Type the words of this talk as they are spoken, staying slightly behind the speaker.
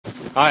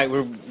All right,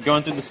 we're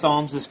going through the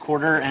Psalms this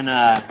quarter,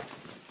 and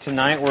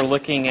tonight we're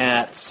looking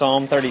at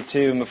Psalm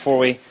 32. And before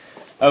we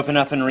open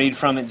up and read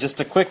from it,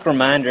 just a quick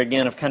reminder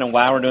again of kind of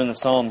why we're doing the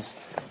Psalms.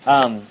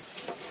 You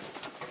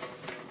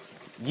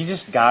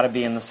just got to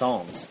be in the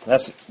Psalms.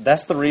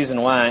 That's the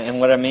reason why. And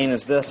what I mean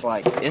is this: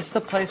 it's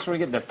the place where we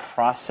get to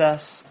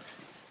process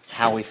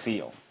how we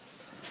feel,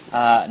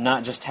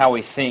 not just how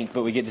we think,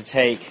 but we get to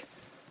take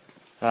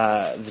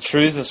the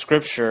truths of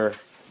Scripture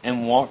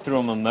and walk through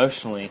them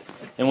emotionally.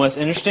 And what's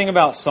interesting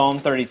about Psalm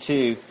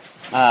 32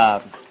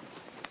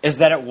 is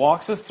that it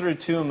walks us through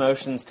two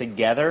emotions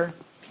together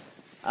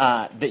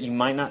that you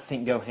might not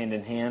think go hand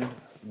in hand,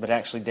 but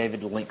actually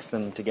David links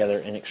them together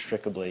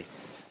inextricably.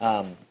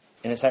 And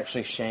it's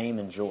actually shame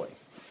and joy,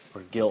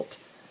 or guilt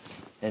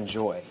and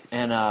joy.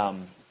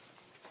 And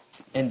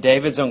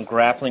David's own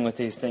grappling with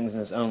these things in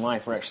his own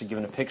life, we're actually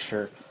given a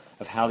picture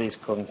of how these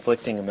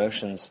conflicting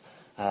emotions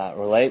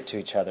relate to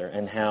each other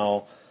and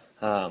how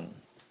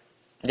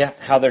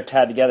they're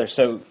tied together.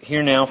 So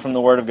hear now from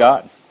the Word of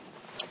God.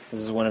 This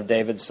is one of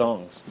David's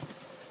songs.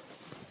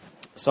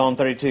 Psalm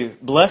 32.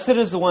 Blessed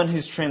is the one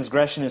whose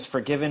transgression is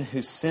forgiven,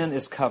 whose sin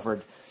is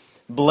covered.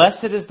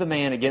 Blessed is the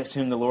man against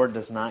whom the Lord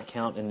does not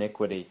count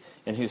iniquity,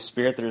 in whose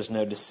spirit there is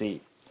no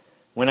deceit.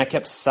 When I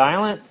kept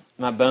silent,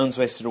 my bones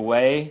wasted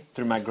away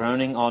through my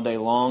groaning all day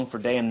long. For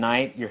day and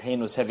night your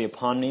hand was heavy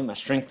upon me. My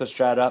strength was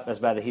dried up as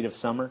by the heat of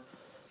summer.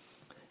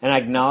 And I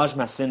acknowledged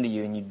my sin to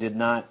you, and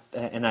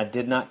I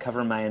did not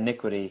cover my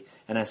iniquity.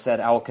 And I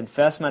said, I will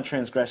confess my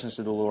transgressions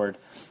to the Lord,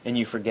 and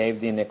you forgave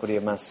the iniquity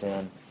of my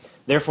sin.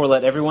 Therefore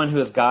let everyone who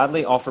is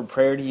godly offer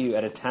prayer to you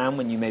at a time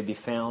when you may be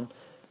found.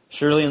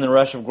 Surely in the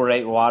rush of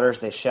great waters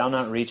they shall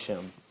not reach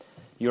him.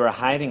 You are a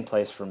hiding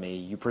place for me.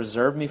 You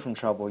preserve me from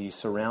trouble. You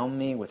surround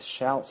me with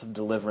shouts of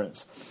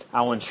deliverance.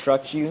 I will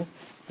instruct you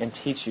and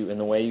teach you in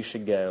the way you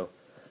should go.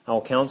 I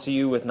will counsel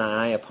you with my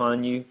eye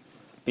upon you.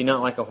 Be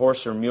not like a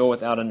horse or mule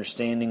without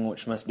understanding,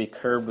 which must be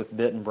curbed with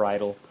bit and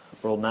bridle,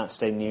 or will not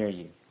stay near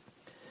you.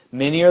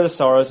 Many are the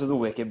sorrows of the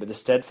wicked, but the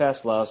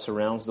steadfast love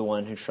surrounds the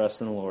one who trusts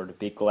in the Lord.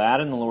 Be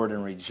glad in the Lord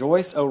and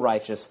rejoice, O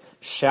righteous.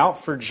 Shout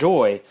for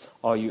joy,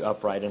 all you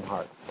upright in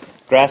heart.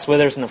 Grass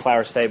withers and the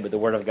flowers fade, but the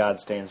word of God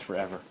stands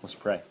forever. Let's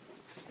pray.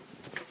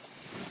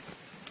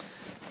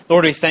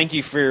 Lord, we thank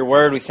you for your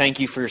word. We thank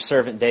you for your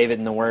servant David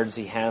and the words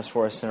he has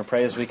for us. And I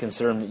pray as we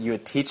consider them that you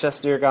would teach us,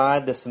 dear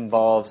God. This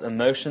involves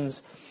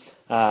emotions.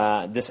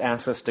 This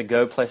asks us to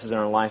go places in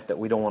our life that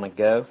we don't want to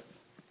go,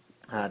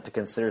 to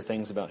consider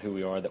things about who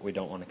we are that we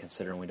don't want to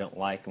consider and we don't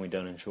like and we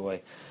don't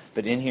enjoy.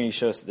 But in here you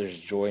show us that there's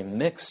joy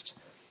mixed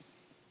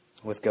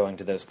with going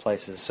to those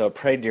places. So I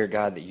pray, dear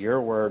God, that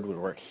your word would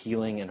work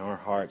healing in our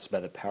hearts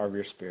by the power of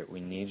your Spirit. We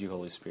need you,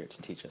 Holy Spirit,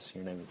 to teach us.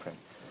 In your name we pray.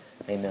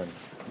 Amen.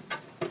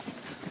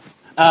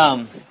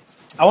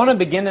 I want to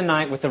begin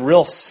tonight with a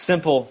real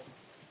simple,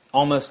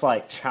 almost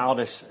like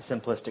childish,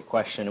 simplistic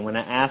question. And when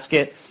I ask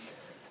it,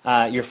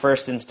 your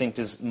first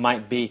instinct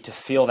might be to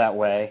feel that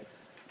way,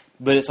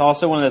 but it's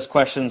also one of those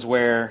questions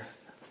where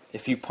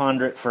if you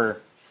ponder it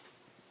for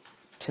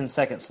 10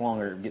 seconds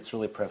longer, it gets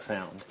really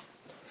profound.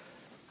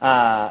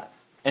 And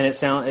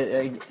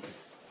the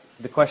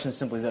question is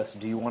simply this: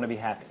 do you want to be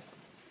happy?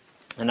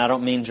 And I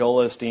don't mean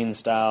Joel Osteen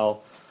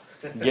style,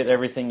 get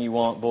everything you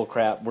want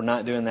bullcrap. We're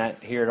not doing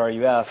that here at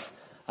RUF.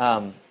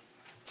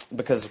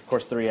 Because, of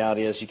course, the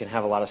reality is you can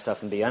have a lot of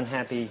stuff and be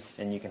unhappy,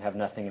 and you can have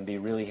nothing and be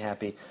really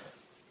happy.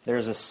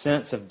 There's a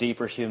sense of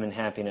deeper human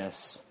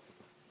happiness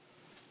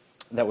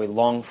that we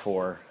long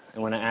for.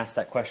 And when I ask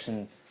that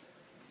question,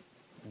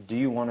 do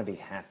you want to be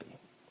happy?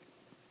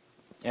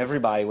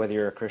 Everybody, whether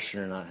you're a Christian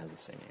or not, has the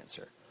same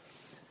answer.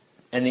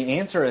 And the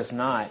answer is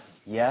not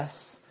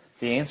yes.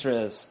 The answer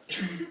is,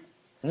 and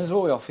this is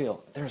what we all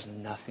feel, there's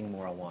nothing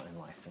more I want in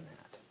life than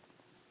that.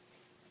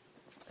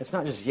 It's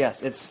not just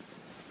yes. It's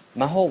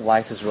my whole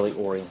life is really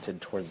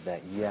oriented towards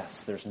that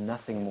yes. There's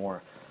nothing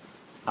more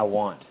I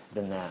want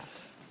than that.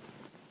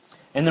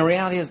 And the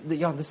reality is that,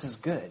 this is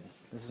good.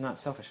 This is not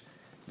selfish.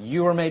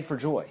 You are made for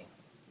joy.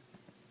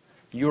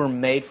 You are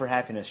made for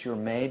happiness. You are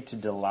made to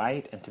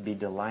delight and to be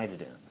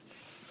delighted in.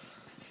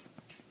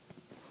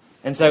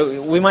 And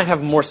so we might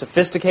have a more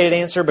sophisticated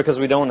answer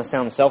because we don't want to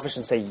sound selfish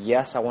and say,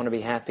 yes, I want to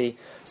be happy.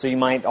 So you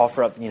might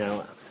offer up,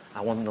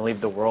 I want to leave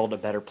the world a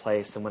better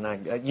place than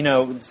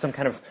when some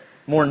kind of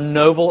more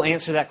noble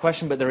answer to that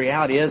question. But the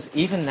reality is,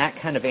 even that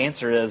kind of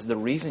answer is the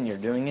reason you're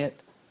doing it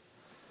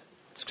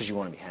is because you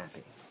want to be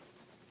happy.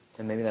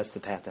 And maybe that's the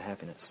path to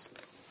happiness.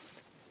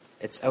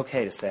 It's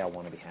okay to say, I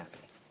want to be happy.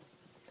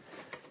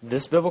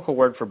 This biblical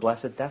word for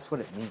blessed, that's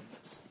what it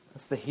means.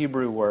 That's the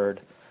Hebrew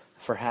word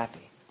for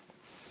happy.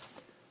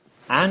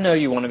 I know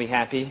you want to be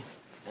happy,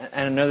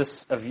 and I know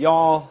this of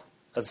y'all,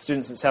 as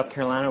students in South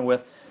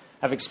Carolina,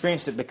 I've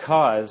experienced it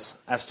because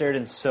I've stared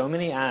in so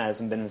many eyes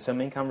and been in so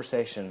many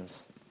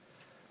conversations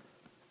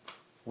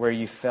where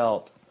you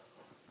felt,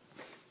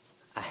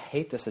 I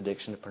hate this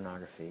addiction to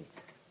pornography.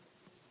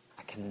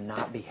 I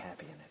cannot be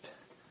happy in it.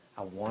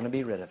 I want to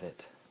be rid of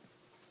it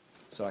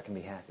so I can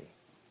be happy.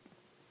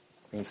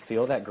 And you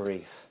feel that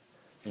grief.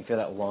 And you feel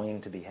that longing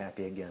to be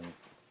happy again,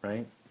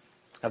 right?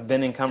 I've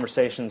been in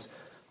conversations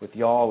with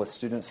y'all, with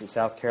students at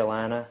South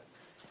Carolina,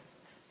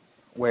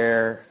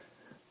 where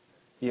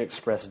you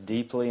express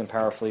deeply and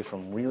powerfully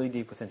from really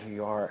deep within who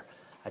you are,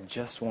 I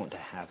just want to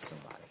have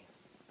somebody.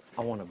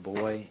 I want a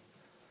boy,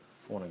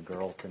 I want a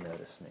girl to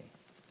notice me.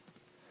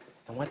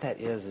 And what that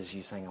is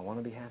you saying, I want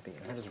to be happy.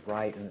 And that is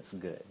right and it's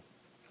good.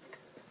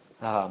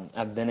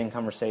 I've been in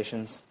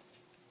conversations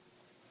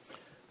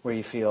where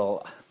you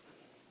feel,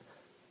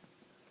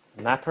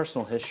 my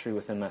personal history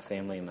within my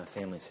family and my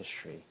family's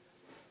history,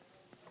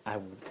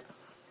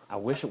 I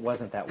wish it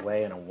wasn't that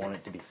way and I want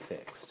it to be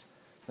fixed.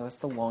 No, it's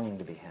the longing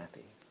to be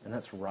happy. And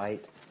that's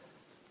right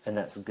and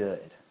that's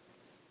good.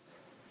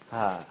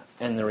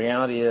 And the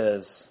reality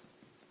is,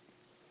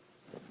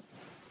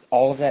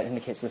 all of that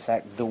indicates the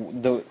fact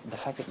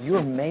that you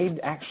are made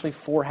actually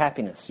for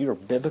happiness. You are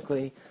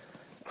biblically,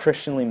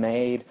 Christianly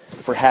made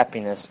for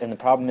happiness. And the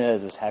problem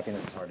is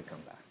happiness is hard to come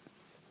back.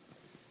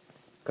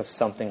 Because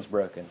something's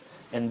broken.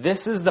 And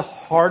this is the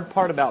hard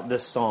part about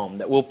this psalm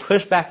that we'll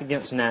push back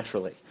against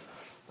naturally.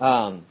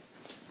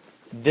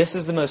 This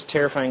is the most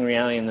terrifying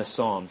reality in this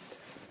psalm.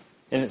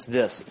 And it's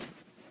this.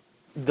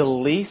 The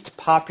least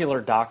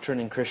popular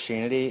doctrine in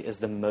Christianity is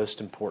the most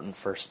important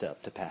first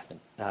step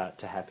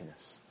to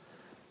happiness.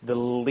 The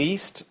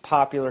least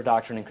popular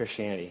doctrine in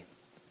Christianity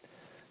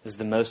is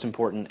the most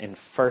important and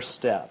first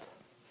step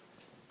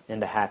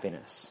into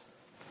happiness.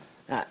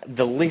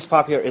 The least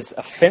popular is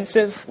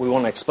offensive. We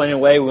want to explain it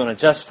away. We want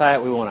to justify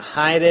it. We want to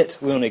hide it.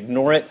 We want to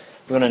ignore it.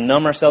 We want to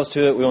numb ourselves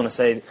to it. We want to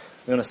say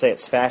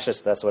it's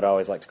fascist. That's what I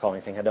always like to call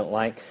anything I don't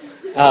like.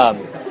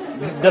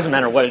 It doesn't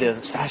matter what it is.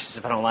 It's fascist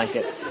if I don't like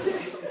it.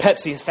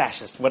 Pepsi is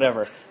fascist,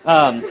 whatever.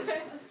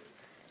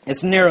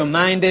 It's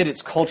narrow-minded,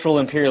 it's cultural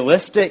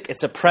imperialistic,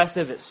 it's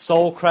oppressive, it's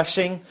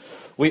soul-crushing.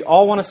 We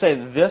all want to say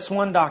this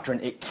one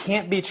doctrine, it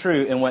can't be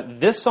true. And what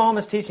this psalm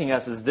is teaching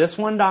us is this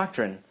one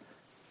doctrine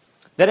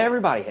that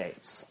everybody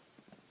hates.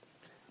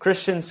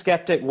 Christian,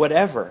 skeptic,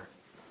 whatever,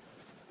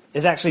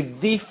 is actually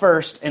the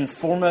first and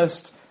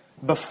foremost,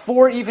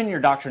 before even your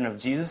doctrine of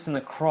Jesus and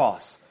the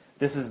cross,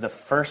 this is the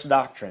first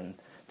doctrine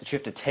that you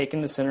have to take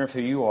in the center of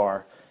who you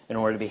are in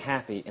order to be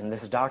happy. And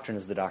this doctrine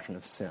is the doctrine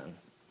of sin,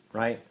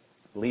 right?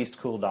 Least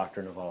cool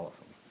doctrine of all of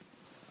them.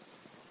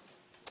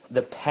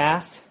 The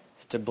path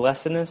to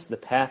blessedness, the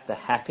path to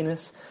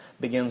happiness,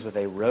 begins with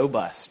a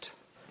robust,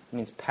 it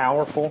means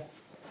powerful,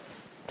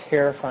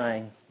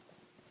 terrifying,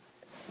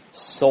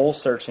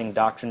 soul-searching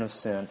doctrine of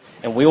sin.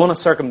 And we want to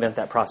circumvent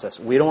that process.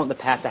 We don't want the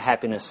path to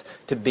happiness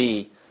to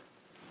be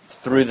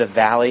through the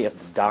valley of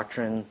the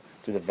doctrine,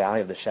 through the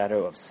valley of the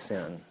shadow of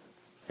sin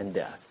and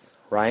death,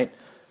 right?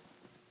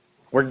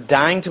 We're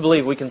dying to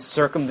believe we can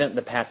circumvent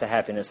the path to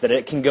happiness, that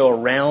it can go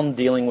around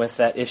dealing with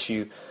that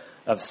issue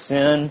of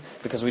sin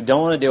because we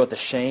don't want to deal with the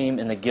shame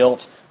and the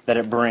guilt that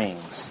it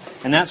brings.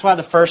 And that's why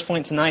the first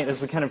point tonight is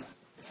we kind of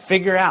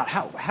figure out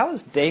how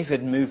has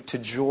David moved to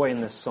joy in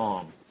this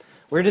psalm?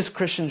 Where does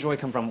Christian joy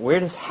come from? Where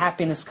does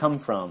happiness come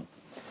from?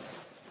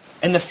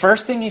 And the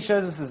first thing he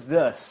shows us is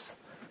this,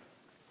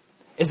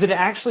 is that it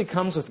actually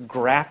comes with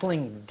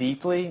grappling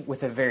deeply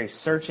with a very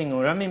searching. And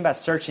what I mean by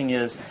searching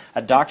is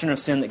a doctrine of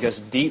sin that goes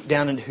deep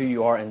down into who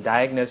you are and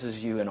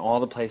diagnoses you in all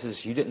the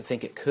places you didn't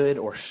think it could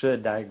or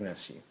should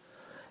diagnose you.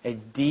 A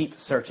deep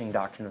searching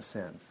doctrine of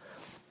sin.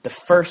 The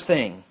first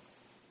thing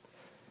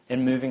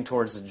in moving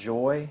towards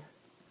joy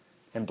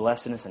and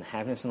blessedness and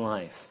happiness in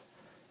life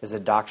is a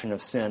doctrine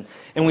of sin.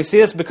 And we see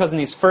this because in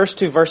these first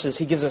two verses,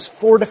 he gives us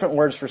 4 different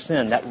words for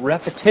sin. That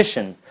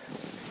repetition.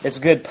 It's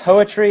good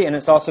poetry, and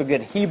it's also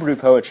good Hebrew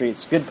poetry.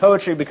 It's good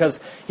poetry because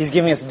he's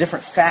giving us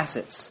different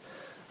facets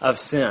of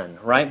sin,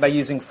 right? By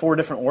using 4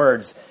 different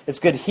words. It's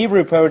good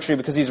Hebrew poetry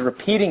because he's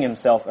repeating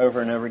himself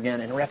over and over again,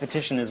 and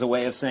repetition is a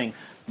way of saying,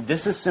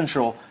 this is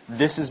central,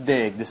 this is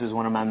big, this is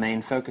one of my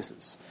main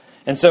focuses.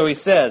 And so he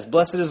says,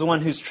 blessed is the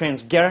one whose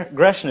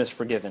transgression is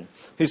forgiven,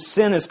 whose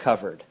sin is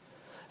covered.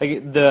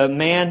 The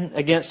man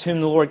against whom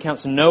the Lord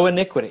counts no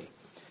iniquity,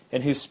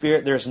 in whose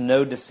spirit there is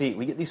no deceit.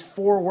 We get these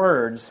 4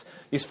 words,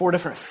 these 4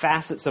 different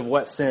facets of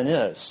what sin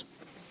is.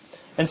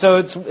 And so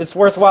it's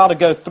worthwhile to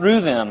go through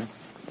them,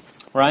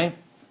 right?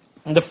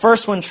 And the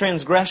first one,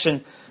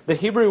 transgression, the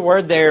Hebrew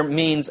word there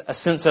means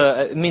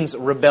it means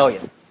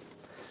rebellion.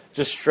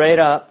 Just straight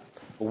up,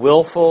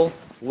 willful,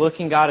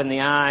 looking God in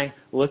the eye,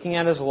 looking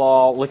at His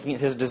law, looking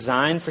at His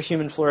design for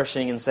human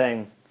flourishing and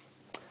saying,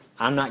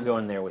 I'm not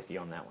going there with you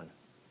on that one.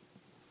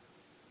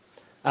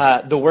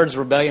 The word's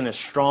rebellion is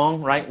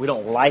strong, right? We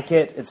don't like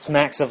it. It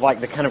smacks of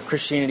like the kind of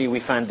Christianity we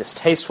find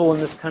distasteful in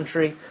this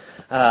country,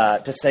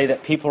 to say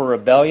that people are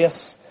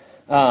rebellious.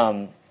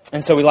 And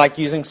so we like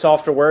using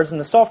softer words, and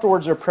the softer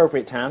words are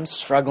appropriate times.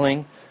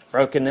 Struggling,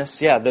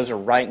 brokenness, yeah, those are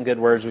right and good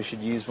words we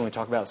should use when we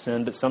talk about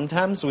sin, but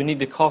sometimes we need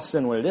to call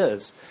sin what it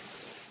is.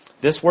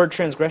 This word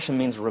transgression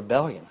means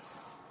rebellion.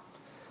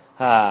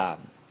 And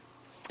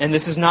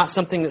this is not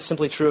something that's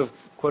simply true of,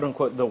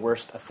 quote-unquote, the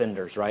worst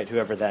offenders, right?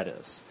 Whoever that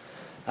is.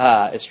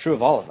 It's true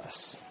of all of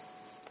us.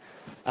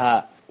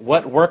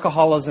 What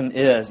workaholism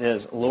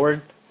is,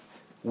 Lord,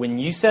 when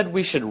you said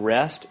we should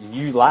rest,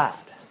 you lied.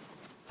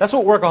 That's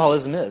what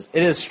workaholism is.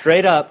 It is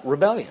straight up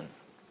rebellion,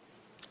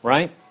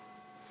 right?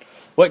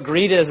 What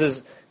greed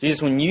is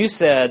Jesus, when you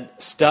said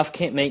stuff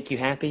can't make you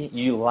happy,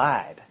 you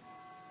lied.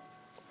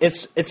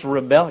 It's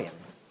rebellion,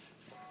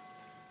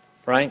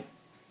 right?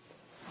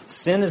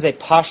 Sin is a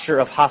posture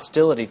of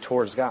hostility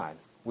towards God.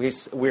 We're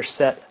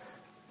set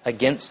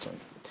against Him.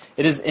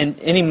 It is in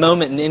any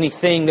moment, in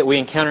anything that we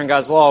encounter in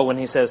God's law, when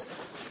He says,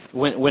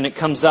 when it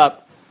comes up,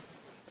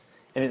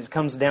 and it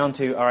comes down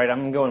to, all right,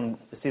 I'm going,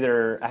 it's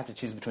either I have to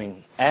choose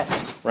between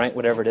X, right,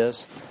 whatever it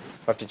is,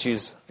 or I have to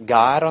choose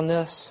God on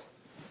this.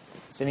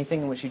 It's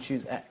anything in which you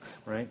choose X,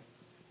 right?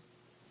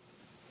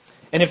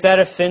 And if that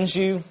offends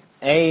you,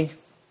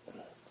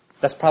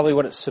 that's probably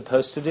what it's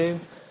supposed to do.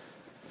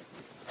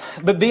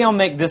 But B, I'll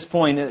make this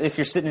point. If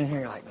you're sitting in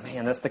here, you're like,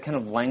 man, that's the kind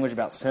of language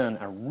about sin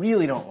I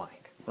really don't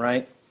like,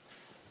 right?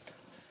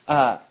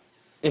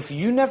 If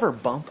you never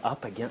bump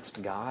up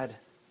against God,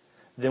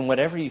 then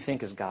whatever you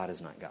think is God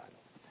is not God.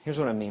 Here's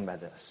what I mean by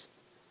this.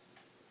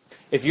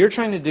 If you're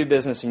trying to do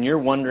business and you're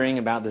wondering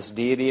about this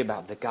deity,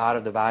 about the God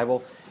of the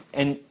Bible,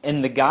 and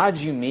the God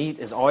you meet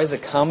is always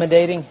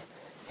accommodating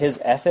His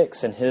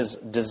ethics and His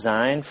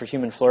design for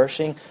human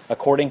flourishing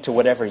according to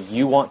whatever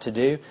you want to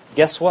do,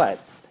 guess what?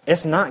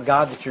 It's not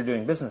God that you're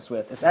doing business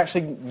with. It's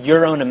actually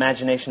your own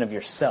imagination of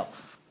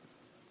yourself,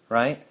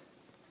 right?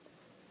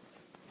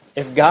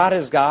 If God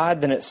is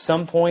God, then at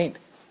some point,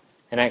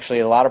 and actually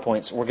a lot of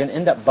points, we're going to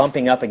end up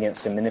bumping up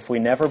against Him. And if we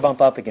never bump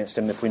up against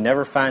Him, if we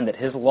never find that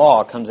His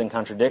law comes in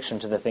contradiction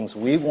to the things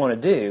we want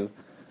to do,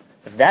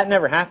 if that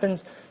never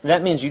happens,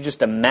 that means you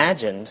just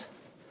imagined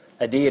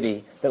a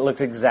deity that looks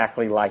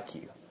exactly like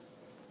you.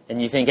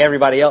 And you think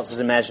everybody else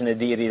has imagined a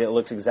deity that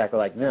looks exactly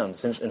like them.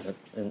 Since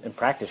in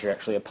practice, you're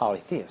actually a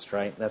polytheist,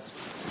 right? That's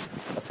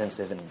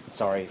offensive, and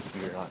sorry if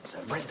you're not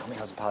upset. Brent told me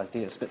I was a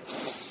polytheist,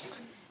 but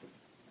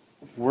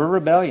we're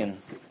rebellion.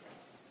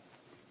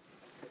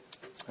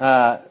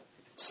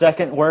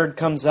 Second word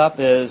comes up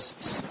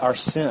is our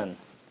sin.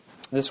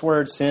 This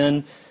word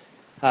sin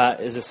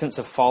is a sense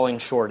of falling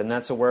short, and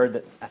that's a word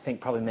that I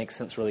think probably makes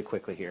sense really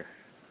quickly here,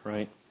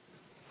 right?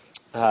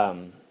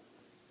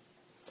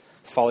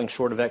 Falling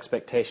short of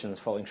expectations,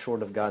 falling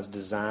short of God's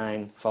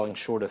design, falling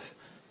short of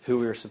who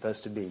we are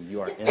supposed to be.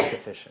 You are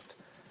insufficient.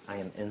 I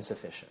am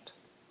insufficient.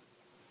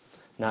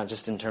 Not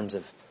just in terms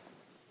of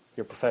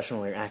your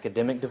professional or your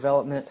academic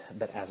development,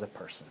 but as a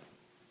person.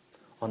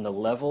 On the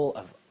level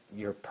of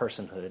your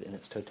personhood in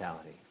its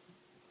totality.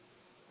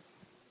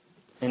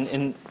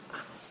 And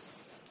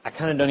I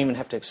kind of don't even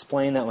have to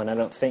explain that one, I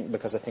don't think,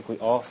 because I think we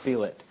all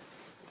feel it.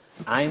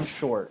 I am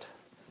short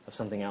of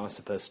something I was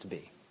supposed to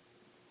be.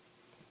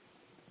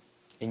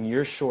 And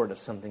you're short of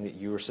something that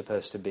you were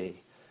supposed to be.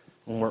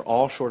 When we're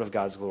all short of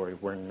God's glory,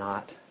 we're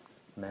not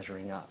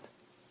measuring up.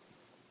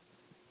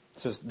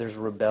 So there's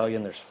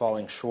rebellion, there's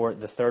falling short.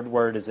 The third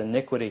word is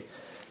iniquity.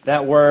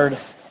 That word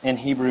in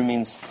Hebrew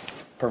means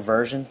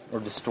perversion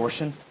or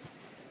distortion.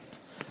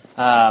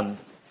 A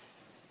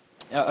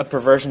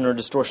perversion or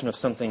distortion of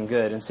something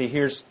good. And see,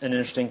 here's an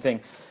interesting thing.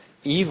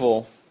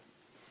 Evil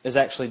is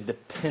actually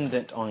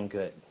dependent on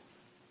good.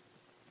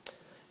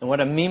 And what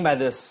I mean by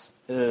this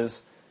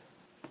is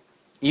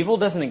evil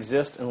doesn't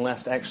exist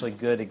unless actually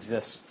good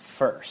exists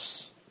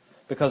first.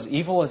 Because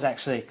evil is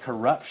actually a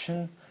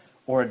corruption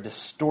or a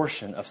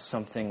distortion of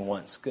something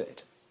once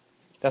good.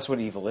 That's what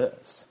evil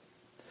is.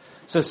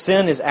 So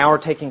sin is our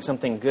taking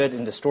something good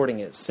and distorting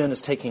it. Sin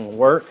is taking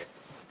work,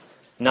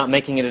 not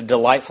making it a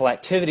delightful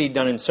activity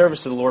done in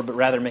service to the Lord, but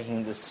rather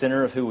making it the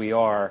center of who we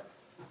are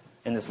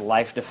in this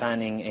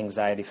life-defining,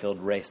 anxiety-filled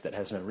race that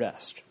has no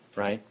rest,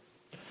 right?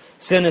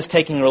 Sin is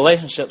taking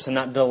relationships and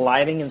not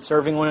delighting in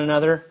serving one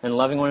another and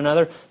loving one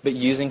another, but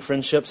using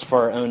friendships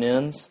for our own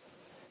ends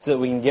so that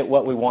we can get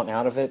what we want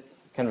out of it,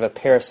 kind of a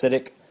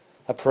parasitic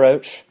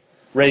approach,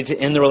 ready to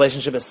end the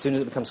relationship as soon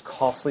as it becomes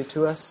costly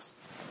to us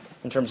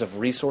in terms of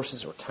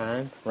resources or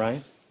time,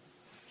 right?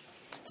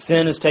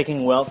 Sin is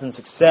taking wealth and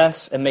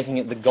success and making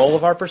it the goal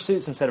of our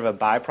pursuits instead of a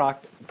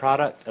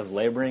byproduct of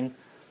laboring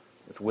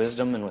with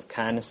wisdom and with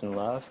kindness and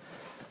love.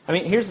 I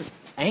mean, here's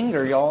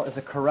anger, y'all, is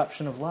a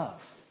corruption of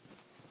love.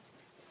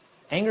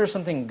 Anger is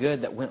something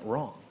good that went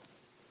wrong.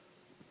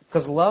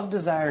 Because love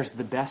desires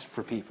the best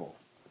for people.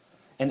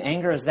 And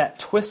anger is that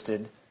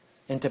twisted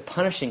into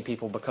punishing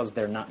people because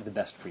they're not the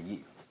best for you.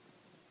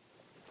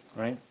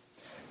 Right?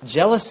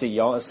 Jealousy,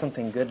 y'all, is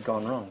something good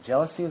gone wrong.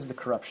 Jealousy is the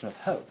corruption of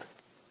hope.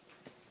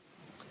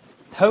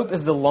 Hope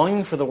is the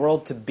longing for the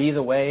world to be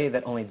the way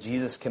that only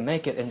Jesus can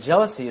make it. And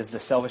jealousy is the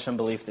selfish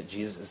unbelief that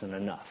Jesus isn't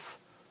enough.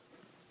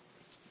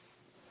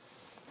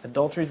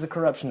 Adultery is the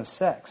corruption of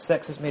sex.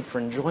 Sex is made for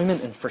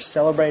enjoyment and for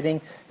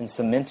celebrating and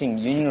cementing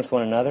union with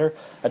one another.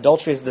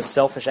 Adultery is the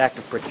selfish act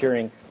of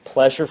procuring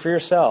pleasure for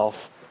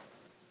yourself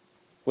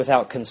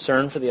without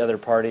concern for the other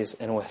parties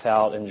and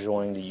without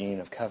enjoying the union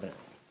of covenant.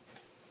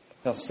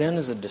 Now, sin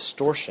is a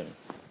distortion.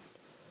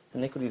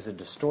 Iniquity is a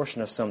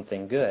distortion of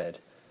something good.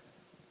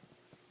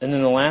 And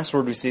then the last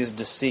word we see is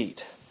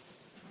deceit.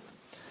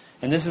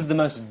 And this is the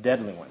most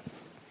deadly one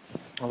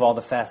of all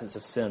the facets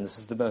of sin. This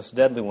is the most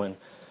deadly one.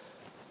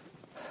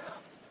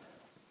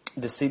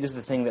 deceit is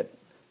the thing that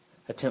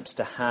attempts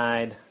to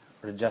hide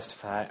or to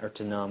justify or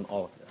to numb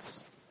all of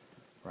this,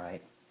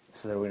 right?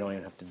 So that we don't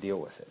even have to deal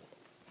with it,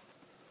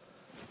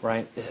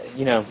 right?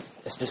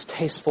 It's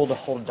distasteful to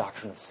hold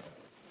doctrine of sin.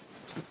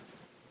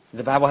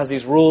 The Bible has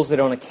these rules that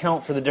don't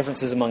account for the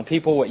differences among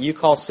people. What you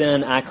call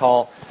sin, I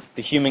call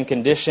the human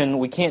condition.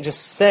 We can't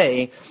just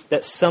say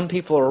that some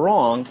people are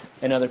wrong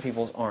and other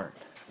people's aren't,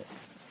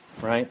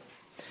 right?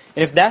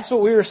 And if that's what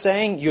we were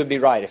saying, you would be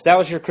right. If that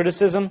was your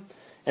criticism,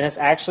 and that's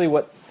actually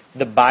what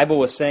the Bible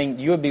was saying,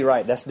 you would be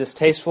right. That's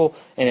distasteful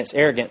and it's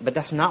arrogant, but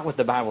that's not what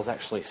the Bible's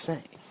actually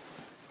saying.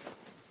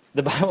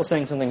 The Bible's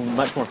saying something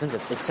much more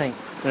offensive. It's saying,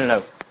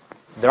 no,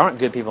 there aren't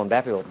good people and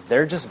bad people.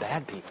 They're just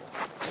bad people.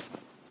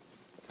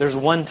 There's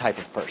one type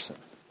of person.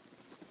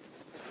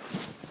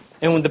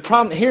 And when the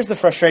problem, here's the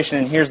frustration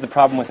and here's the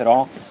problem with it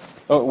all,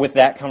 with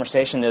that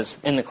conversation is,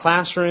 in the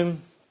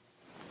classroom,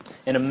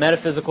 in a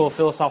metaphysical,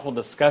 philosophical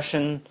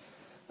discussion,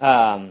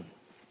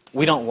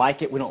 we don't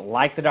like it. We don't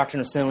like the doctrine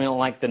of sin. We don't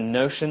like the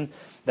notion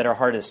that our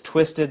heart is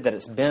twisted, that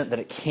it's bent, that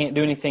it can't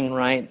do anything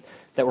right,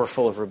 that we're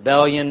full of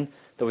rebellion,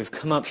 that we've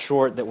come up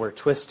short, that we're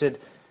twisted,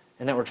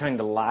 and that we're trying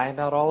to lie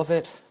about all of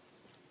it.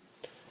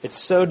 It's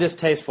so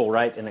distasteful,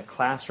 right, in a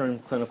classroom,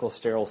 clinical,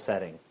 sterile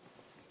setting.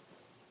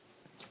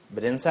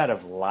 But inside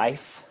of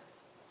life,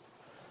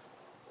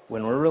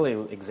 when we're really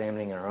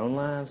examining our own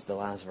lives, the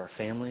lives of our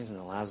families, and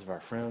the lives of our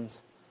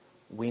friends,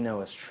 we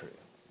know it's true.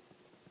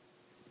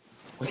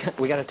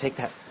 We got to take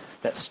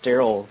that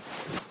sterile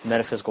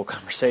metaphysical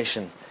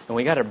conversation, and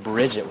we got to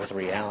bridge it with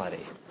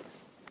reality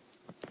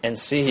and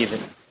see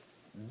that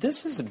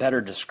this is a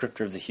better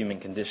descriptor of the human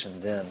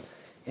condition than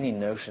any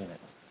notion that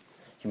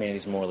humanity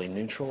is morally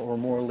neutral or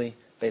morally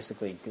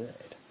basically good.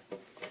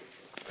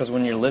 Because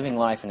when you're living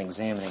life and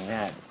examining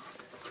that,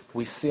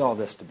 we see all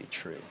this to be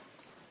true.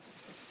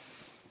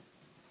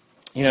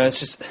 It's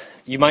just,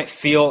 you might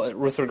feel,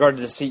 with regard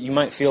to deceit, you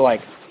might feel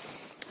like,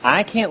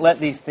 I can't let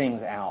these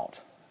things out.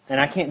 And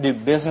I can't do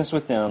business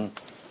with them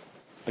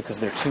because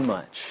they're too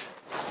much.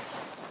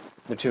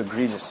 They're too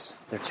egregious.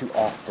 They're too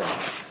often.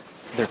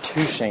 They're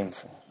too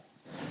shameful.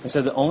 And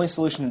so the only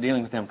solution to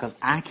dealing with them, because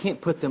I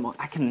can't put them on,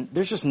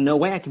 there's just no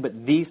way I can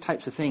put these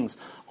types of things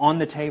on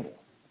the table.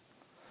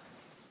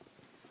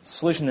 The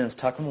solution then is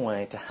tuck them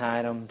away, to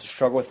hide them, to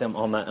struggle with them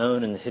on my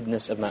own in the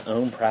hiddenness of my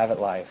own private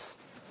life,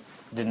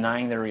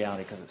 denying their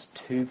reality because it's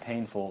too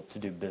painful to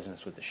do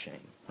business with the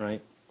shame,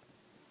 right?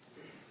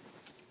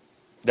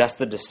 That's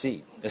the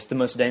deceit. It's the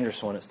most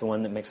dangerous one. It's the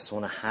one that makes us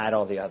want to hide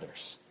all the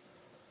others.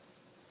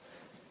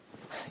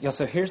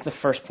 So here's the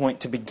first point.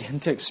 To begin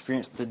to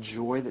experience the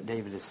joy that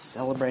David is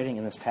celebrating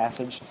in this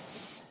passage,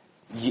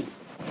 you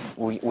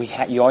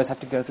always have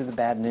to go through the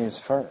bad news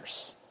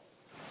first.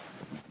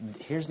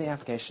 Here's the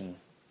application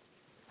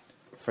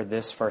for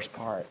this first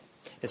part.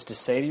 It's to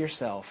say to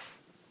yourself,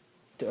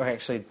 or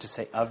actually to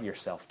say of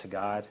yourself to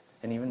God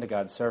and even to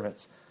God's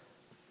servants,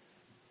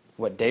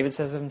 what David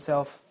says of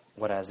himself,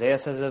 what Isaiah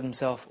says of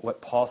himself,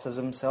 what Paul says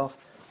of himself,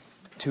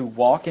 to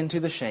walk into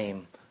the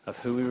shame of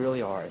who we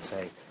really are and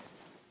say,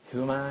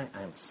 who am I?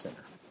 I am a sinner.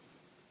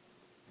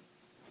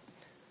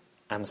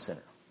 I'm a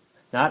sinner.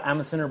 Not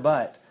I'm a sinner,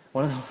 but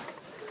one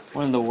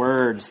of the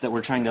words that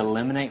we're trying to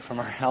eliminate from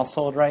our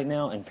household right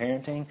now in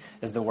parenting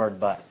is the word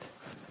but.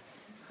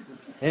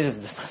 It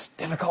is the most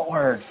difficult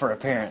word for a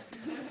parent.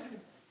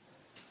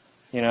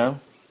 I'm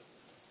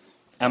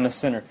a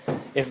sinner.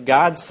 If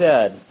God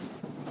said,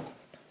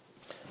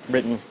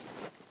 Britton,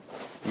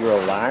 you're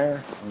a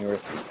liar and you're a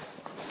thief.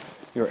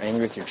 You're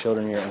angry with your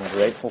children. You're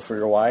ungrateful for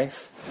your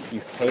wife.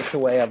 You hate the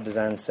way I've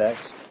designed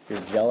sex. You're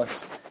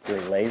jealous.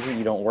 You're lazy.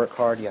 You don't work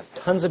hard. You have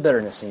tons of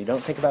bitterness and you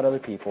don't think about other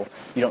people.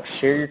 You don't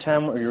share your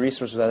time or your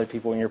resources with other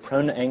people and you're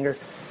prone to anger.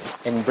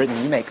 And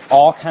Britton, you make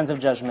all kinds of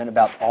judgment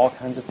about all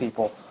kinds of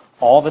people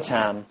all the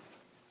time.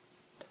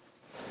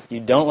 You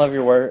don't love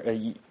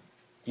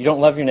you don't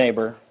love your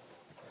neighbor.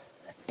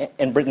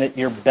 And Britton,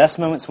 your best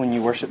moments when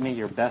you worship me,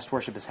 your best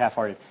worship is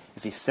half-hearted.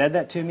 If he said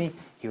that to me,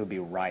 he would be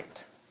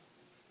right.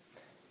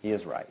 He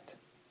is right.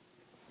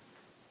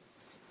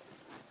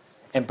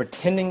 And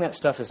pretending that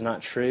stuff is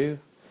not true.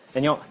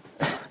 And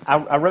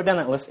I wrote down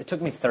that list. It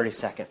took me 30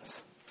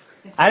 seconds.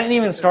 I didn't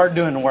even start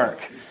doing work,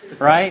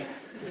 right?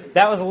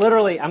 That was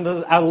literally,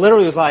 I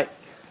literally was like,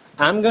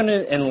 I'm going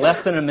to, in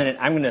less than a minute,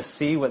 I'm going to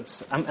see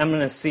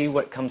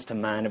what comes to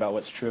mind about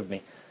what's true of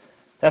me.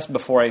 That's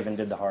before I even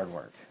did the hard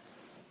work.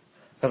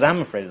 Because I'm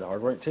afraid of the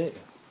hard work too.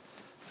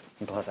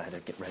 And plus I had to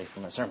get ready for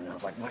my sermon. I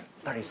was like, what,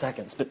 30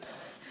 seconds? But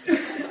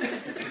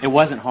it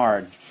wasn't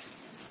hard.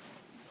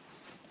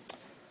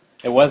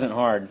 It wasn't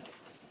hard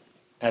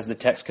as the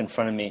text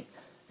confronted me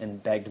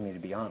and begged me to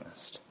be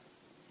honest.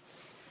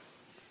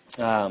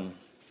 And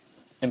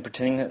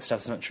pretending that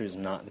stuff's not true is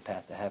not the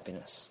path to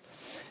happiness.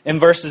 In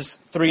verses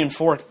 3 and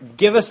 4,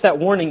 give us that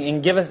warning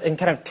and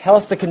kind of tell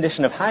us the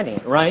condition of hiding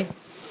it, right?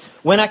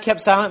 When I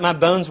kept silent, my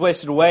bones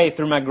wasted away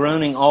through my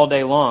groaning all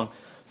day long.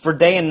 For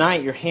day and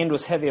night your hand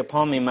was heavy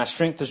upon me, my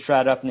strength was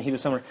dried up in the heat of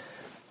summer.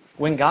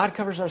 When God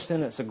covers our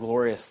sin, it's a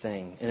glorious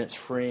thing, and it's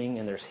freeing,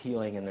 and there's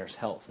healing, and there's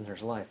health, and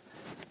there's life.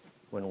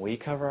 When we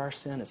cover our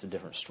sin, it's a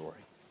different story.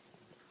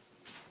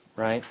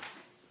 Right?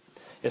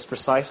 It's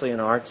precisely in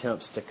our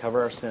attempts to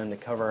cover our sin, to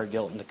cover our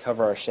guilt, and to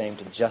cover our shame,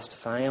 to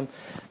justify them,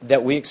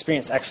 that we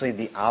experience actually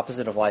the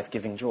opposite of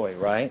life-giving joy,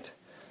 right?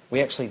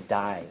 We actually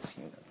die as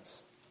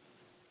humans.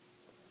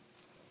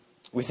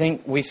 We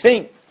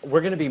think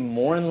we're going to be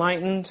more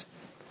enlightened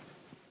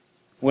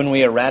when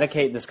we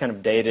eradicate this kind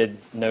of dated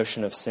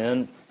notion of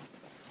sin,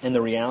 and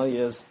the reality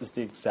is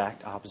the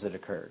exact opposite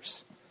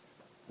occurs.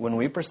 When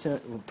we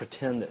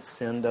pretend that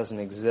sin doesn't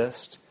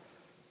exist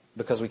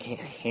because we can't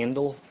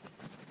handle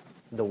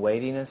the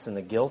weightiness and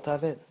the guilt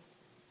of it,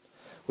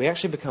 we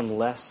actually become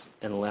less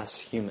and less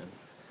human.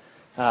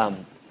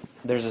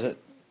 There's a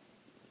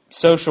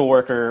social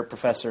work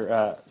professor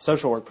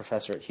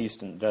at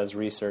Houston that does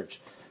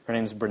research. Her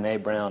name is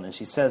Brene Brown, and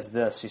she says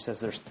this. She says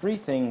there's 3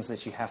 things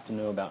that you have to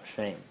know about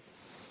shame.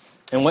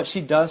 And what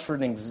she does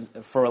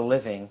for a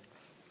living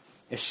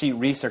is she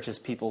researches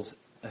people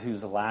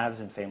whose lives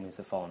and families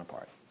have fallen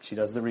apart. She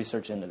does the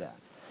research into that.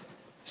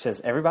 She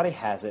says everybody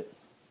has it.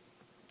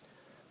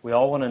 We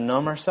all want to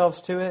numb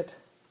ourselves to it.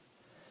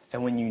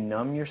 And when you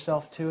numb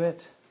yourself to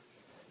it,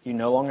 you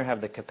no longer have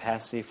the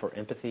capacity for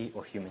empathy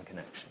or human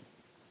connection.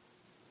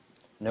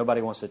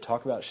 Nobody wants to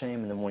talk about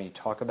shame, and the more you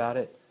talk about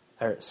it,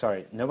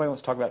 nobody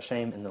wants to talk about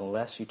shame, and the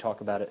less you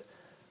talk about it,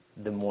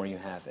 the more you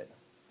have it.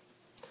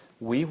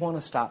 We want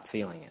to stop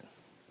feeling it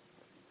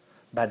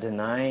by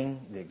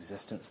denying the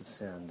existence of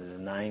sin,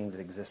 denying the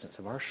existence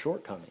of our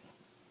shortcoming,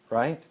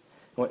 right?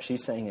 And what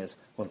she's saying is,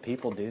 when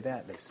people do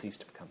that, they cease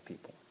to become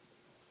people.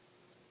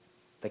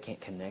 They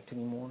can't connect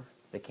anymore.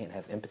 They can't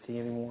have empathy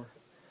anymore.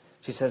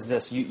 She says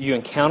this, you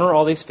encounter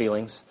all these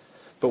feelings,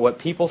 but what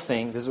people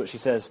think, this is what she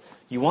says,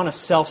 you want to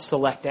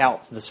self-select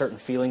out the certain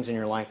feelings in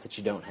your life that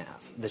you don't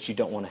have, that you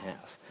don't want to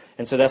have.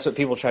 And so that's what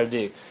people try to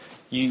do.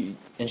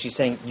 And she's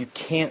saying you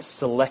can't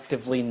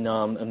selectively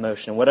numb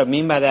emotion. And what I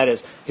mean by that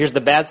is, here's the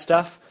bad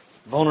stuff,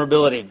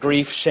 vulnerability,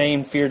 grief,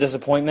 shame, fear,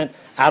 disappointment.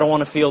 I don't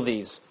want to feel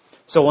these.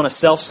 So I want to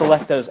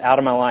self-select those out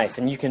of my life.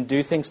 And you can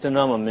do things to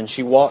numb them. And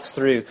she walks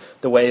through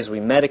the ways we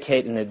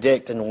medicate and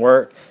addict and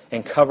work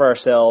and cover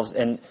ourselves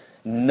and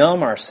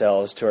numb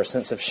ourselves to our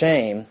sense of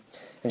shame.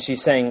 And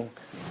she's saying,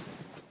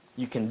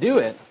 you can do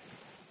it.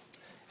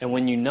 And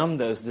when you numb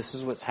those, this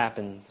is what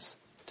happens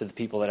to the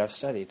people that I've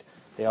studied.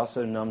 They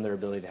also numb their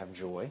ability to have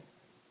joy.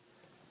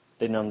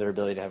 They numb their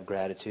ability to have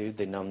gratitude.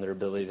 They numb their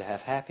ability to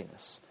have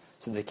happiness.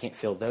 So they can't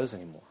feel those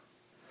anymore.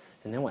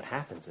 And then what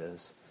happens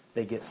is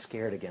they get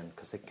scared again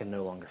because they can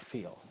no longer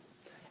feel.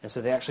 And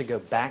so they actually go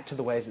back to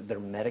the ways that they're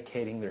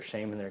medicating their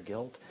shame and their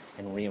guilt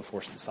and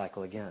reinforce the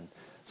cycle again.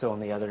 So on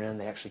the other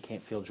end, they actually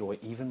can't feel joy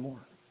even more.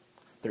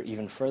 They're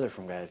even further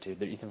from gratitude.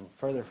 They're even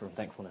further from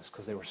thankfulness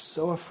because they were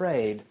so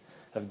afraid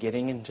of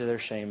getting into their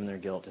shame and their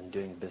guilt and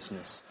doing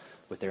business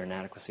with their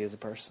inadequacy as a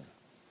person.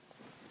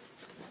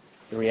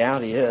 The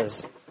reality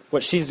is,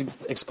 what she's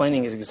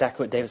explaining is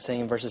exactly what David's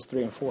saying in verses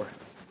 3 and 4.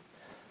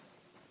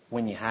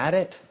 When you hide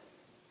it,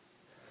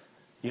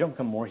 you don't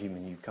become more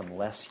human, you become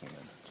less human.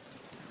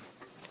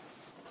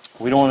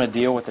 We don't want to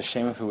deal with the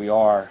shame of who we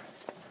are.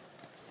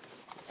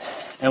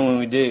 And when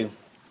we do,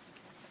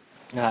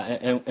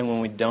 and when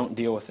we don't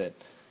deal with it,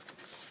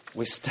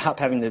 we stop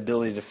having the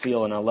ability to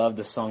feel. And I love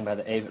this song by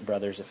the Avett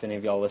Brothers, if any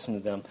of y'all listen to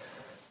them.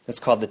 It's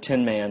called The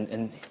Tin Man.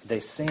 And they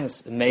sing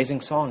this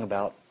amazing song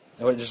about,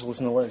 just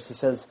listen to the words. It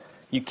says,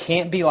 you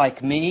can't be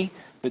like me,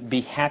 but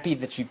be happy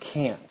that you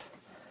can't.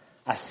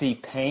 I see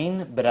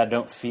pain, but I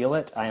don't feel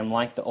it. I am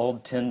like the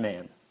old tin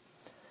man.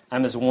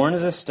 I'm as worn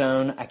as a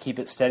stone. I keep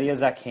it steady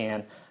as I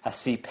can. I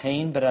see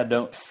pain, but I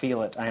don't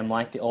feel it. I am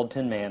like the old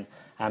tin man.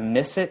 I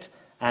miss it.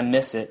 I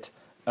miss it.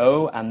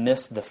 Oh, I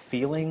miss the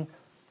feeling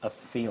of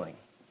feeling.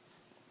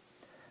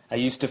 I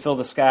used to fill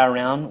the sky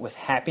around with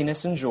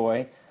happiness and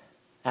joy.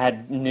 I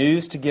had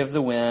news to give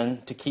the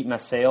wind, to keep my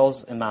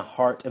sails and my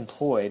heart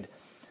employed.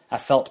 I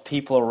felt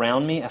people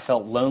around me. I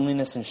felt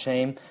loneliness and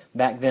shame.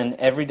 Back then,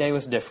 every day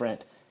was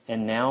different.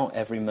 And now,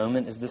 every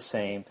moment is the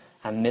same.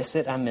 I miss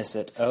it. I miss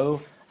it.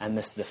 Oh, I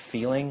miss the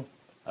feeling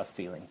of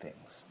feeling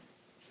things.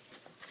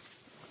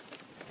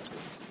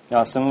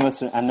 Now, some of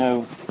us, I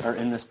know, are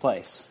in this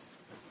place.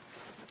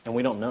 And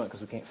we don't know it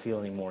because we can't feel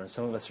anymore. And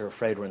some of us are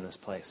afraid we're in this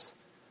place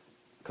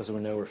because we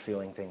know we're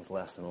feeling things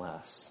less and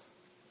less.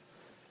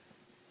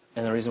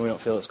 And the reason we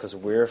don't feel it is because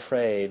we're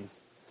afraid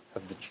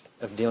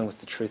of dealing with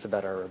the truth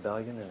about our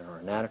rebellion and our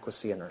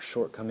inadequacy and our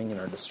shortcoming and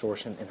our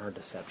distortion and our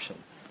deception.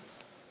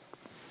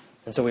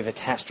 And so we've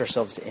attached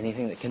ourselves to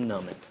anything that can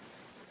numb it.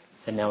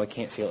 And now we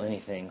can't feel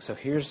anything. So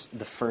here's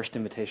the first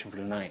invitation for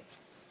tonight.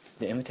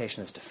 The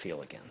invitation is to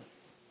feel again.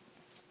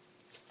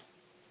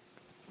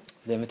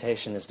 The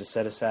invitation is to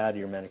set aside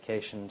your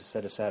medication, to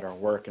set aside our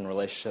work and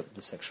relationship,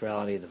 the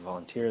sexuality, the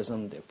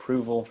volunteerism, the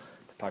approval,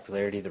 the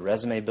popularity, the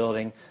resume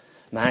building.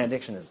 My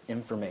addiction is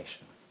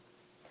information.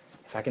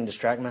 If I can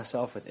distract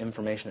myself with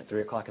information at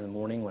 3 o'clock in the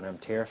morning when I'm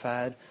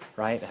terrified,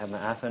 right? I have my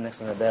iPhone next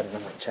to my bed and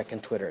I'm like checking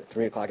Twitter at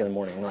 3 o'clock in the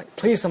morning. I'm like,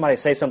 please somebody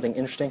say something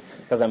interesting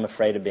because I'm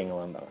afraid of being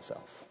alone by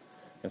myself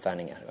and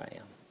finding out who I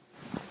am.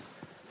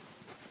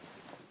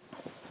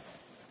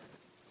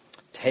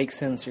 take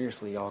sin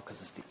seriously, y'all,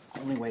 because it's the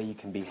only way you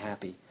can be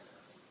happy.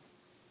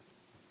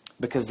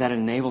 Because that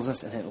enables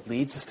us, and it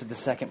leads us to the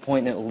second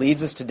point, and it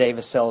leads us to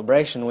David's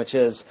celebration, which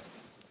is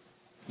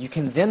you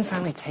can then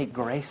finally take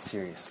grace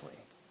seriously.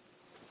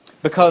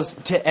 Because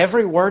to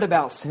every word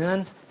about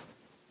sin,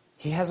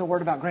 he has a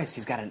word about grace.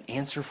 He's got an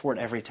answer for it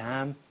every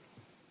time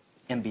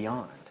and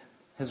beyond.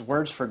 His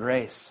words for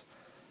grace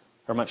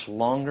are much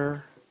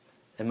longer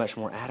and much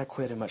more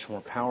adequate and much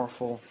more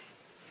powerful.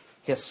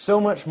 He has so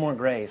much more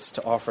grace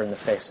to offer in the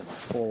face of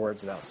 4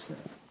 words about sin.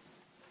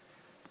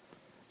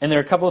 And there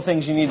are a couple of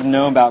things you need to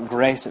know about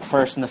grace at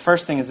first. And the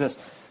first thing is this.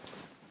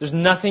 There's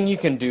nothing you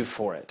can do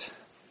for it.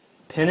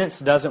 Penance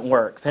doesn't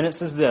work.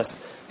 Penance is this.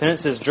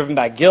 Penance is driven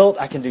by guilt.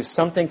 I can do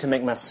something to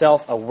make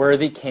myself a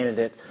worthy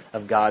candidate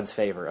of God's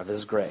favor, of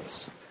His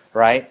grace.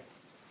 Right?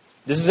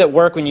 This is at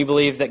work when you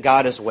believe that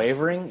God is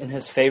wavering in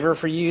His favor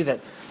for you, that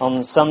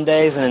on some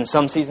days and in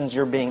some seasons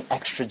you're being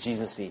extra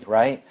Jesus-y,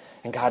 right?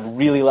 And God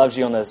really loves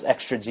you on those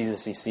extra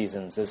Jesus-y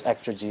seasons, those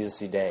extra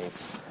Jesus-y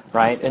days,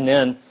 right? And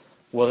then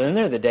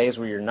there are the days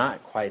where you're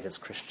not quite as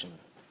Christian.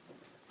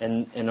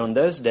 And on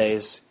those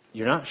days,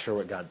 you're not sure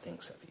what God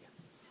thinks of you.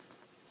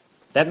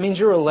 That means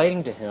you're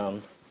relating to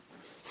Him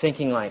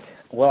thinking like,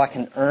 well, I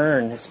can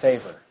earn His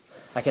favor.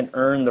 I can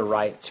earn the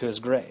right to His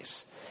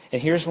grace.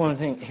 And here's one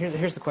thing.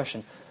 Here's the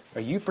question. Are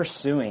you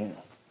pursuing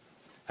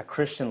a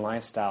Christian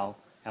lifestyle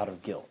out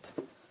of guilt?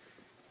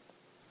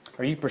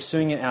 Are you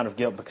pursuing it out of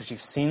guilt because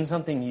you've seen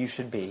something you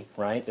should be,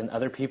 right? And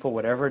other people,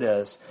 whatever it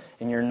is,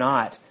 and you're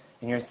not,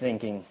 and you're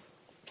thinking,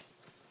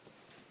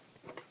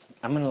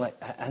 I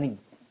think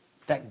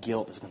that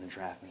guilt is going to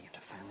drive me into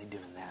finally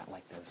doing that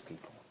like those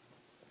people.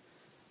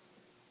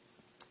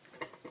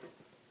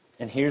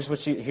 And here's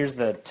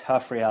the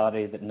tough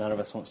reality that none of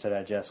us wants to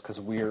digest, because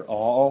we're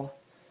all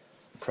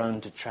prone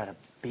to try to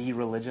be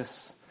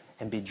religious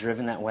and be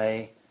driven that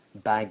way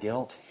by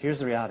guilt. Here's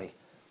the reality.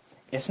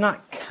 It's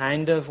not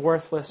kind of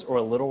worthless or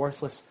a little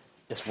worthless.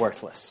 It's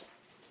worthless.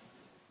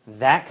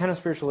 That kind of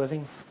spiritual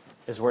living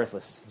is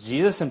worthless.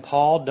 Jesus and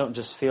Paul don't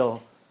just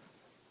feel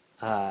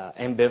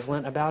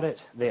ambivalent about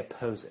it. They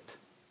oppose it.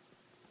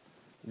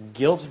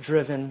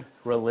 Guilt-driven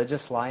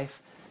religious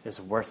life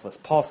is worthless.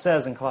 Paul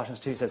says in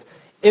Colossians 2, he says,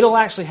 it'll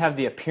actually have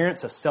the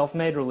appearance of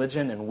self-made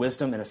religion and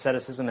wisdom and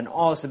asceticism and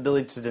all this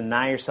ability to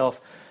deny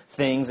yourself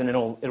things, and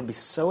it'll be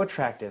so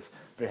attractive,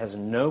 but it has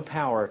no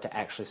power to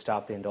actually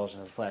stop the indulgence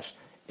of the flesh.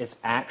 It's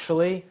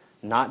actually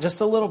not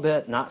just a little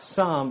bit, not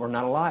some, or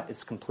not a lot.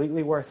 It's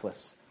completely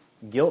worthless.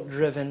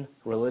 Guilt-driven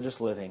religious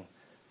living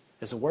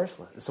is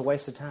worthless. It's a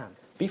waste of time.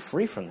 Be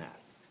free from that.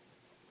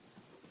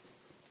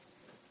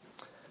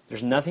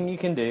 There's nothing you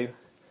can do.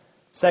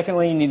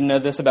 Secondly, you need to know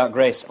this about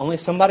grace. Only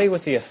somebody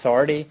with the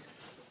authority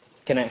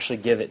can actually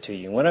give it to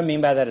you. What I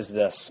mean by that is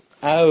this.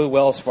 I owe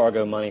Wells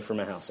Fargo money for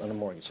my house on a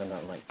mortgage. I'm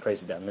not like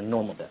crazy debt. I'm in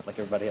normal debt like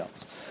everybody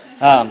else.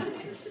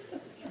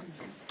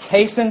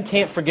 Kaysen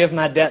can't forgive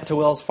my debt to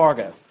Wells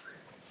Fargo.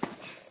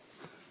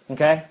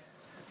 Okay?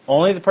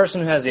 Only the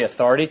person who has the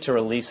authority to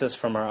release us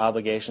from our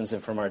obligations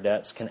and from our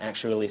debts can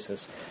actually release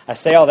us. I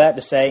say all that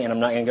to say, and I'm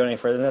not going to go any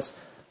further than this,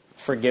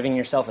 forgiving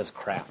yourself is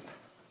crap.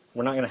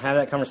 We're not going to have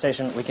that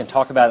conversation. We can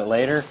talk about it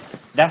later.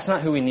 That's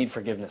not who we need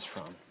forgiveness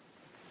from.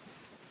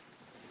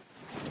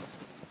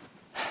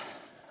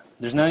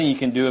 There's nothing you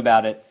can do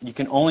about it. You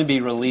can only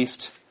be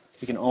released.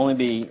 We can only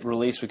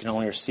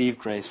receive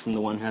grace from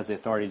the one who has the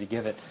authority to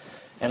give it.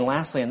 And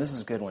lastly, and this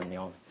is a good one,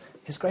 y'all,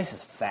 His grace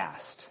is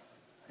fast.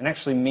 And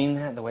actually mean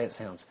that the way it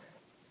sounds.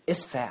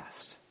 It's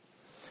fast.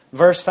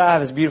 Verse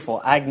 5 is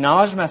beautiful. I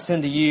acknowledged my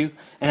sin to you,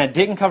 and I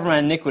didn't cover my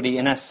iniquity,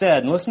 and I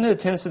said, and listen to the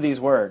tense of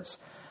these words,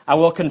 I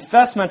will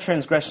confess my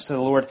transgressions to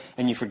the Lord,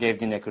 and you forgave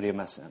the iniquity of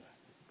my sin.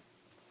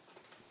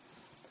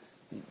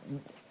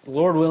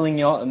 Lord willing,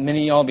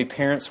 many of y'all will be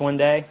parents one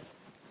day.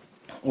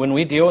 When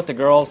we deal with the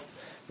girls,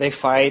 they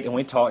fight, and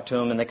we talk to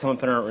them, and they come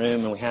up in our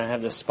room, and we kind of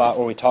have this spot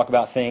where we talk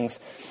about things,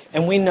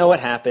 and we know what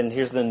happened.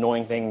 Here's the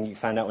annoying thing you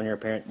find out when you're a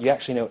parent. You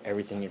actually know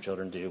everything your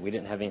children do. We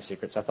didn't have any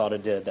secrets. I thought I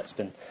did. That's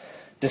been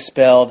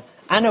dispelled.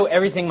 I know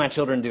everything my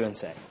children do and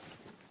say.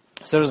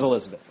 So does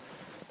Elizabeth.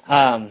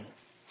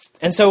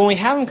 And so when we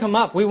have them come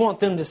up, we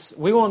want them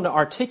to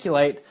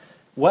articulate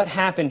what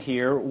happened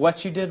here,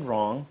 what you did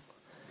wrong,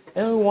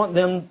 and we want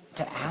them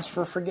to ask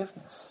for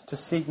forgiveness, to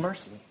seek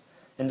mercy,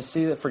 and to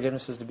see that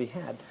forgiveness is to be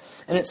had.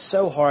 And it's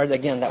so hard.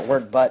 Again, that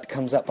word but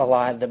comes up a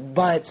lot. The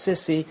but,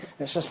 sissy.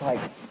 And it's just like,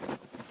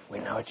 we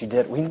know what you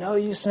did. We know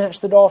you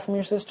snatched the doll from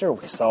your sister.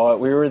 We saw it.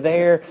 We were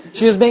there.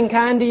 She was being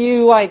kind to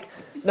you. Like,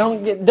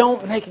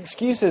 don't make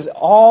excuses.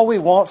 All we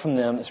want from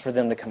them is for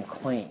them to come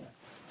clean.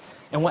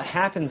 And what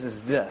happens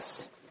is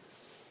this.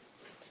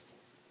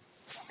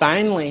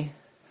 Finally,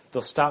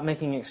 they'll stop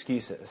making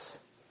excuses.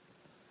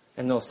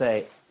 And they'll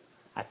say,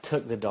 I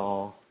took the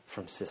doll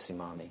from Sissy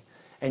Mommy.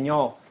 And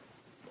y'all,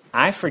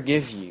 I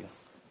forgive you.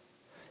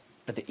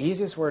 But the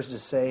easiest words to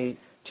say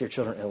to your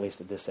children, at least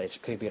at this age,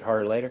 it could get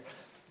harder later,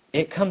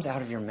 it comes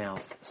out of your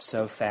mouth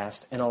so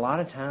fast. And a lot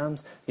of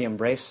times, the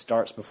embrace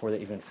starts before they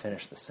even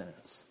finish the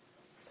sentence.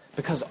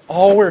 Because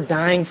all we're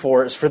dying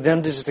for is for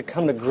them to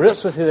come to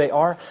grips with who they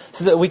are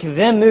so that we can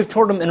then move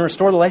toward them and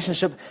restore the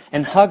relationship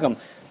and hug them.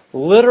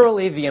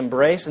 Literally, the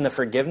embrace and the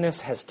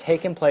forgiveness has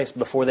taken place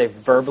before they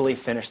verbally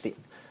finish the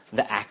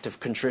act of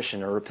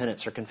contrition or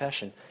repentance or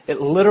confession.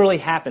 It literally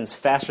happens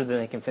faster than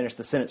they can finish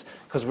the sentence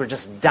because we're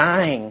just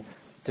dying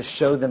to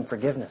show them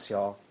forgiveness,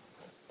 y'all.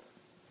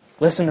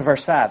 Listen to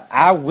verse 5.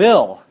 I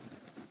will,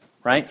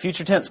 right?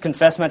 Future tense,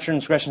 confess my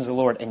transgressions to the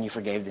Lord, and you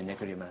forgave the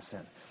iniquity of my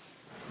sin.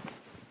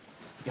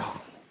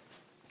 Y'all,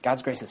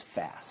 God's grace is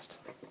fast.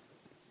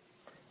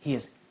 He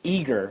is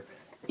eager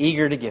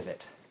to give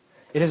it.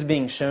 It is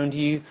being shown to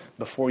you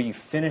before you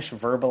finish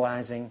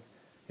verbalizing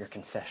your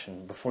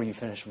confession, before you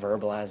finish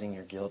verbalizing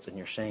your guilt and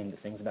your shame, the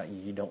things about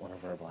you don't want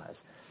to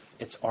verbalize.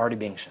 It's already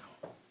being shown.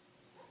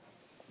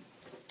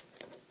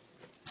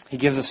 He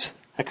gives us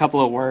a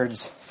couple of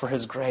words for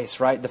His grace,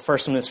 right? The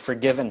first one is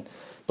forgiven.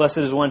 Blessed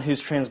is one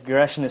whose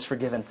transgression is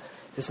forgiven.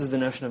 This is the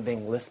notion of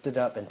being lifted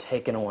up and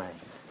taken away.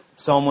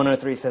 Psalm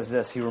 103 says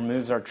this, He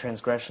removes our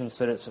transgressions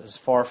so that it's as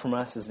far from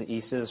us as the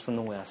east is from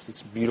the west.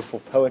 It's beautiful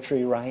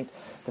poetry, right?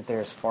 That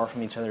they're as far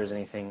from each other as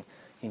anything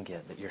you can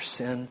get. That your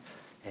sin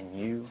and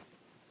you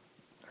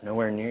are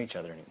nowhere near each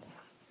other anymore.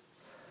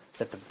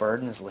 That the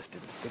burden is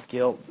lifted. The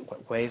guilt,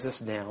 what weighs us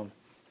down,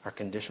 our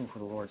condition for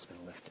the Lord has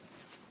been lifted.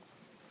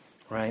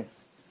 Right?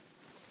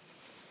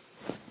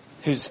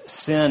 Whose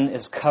sin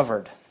is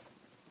covered.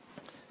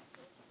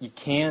 You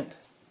can't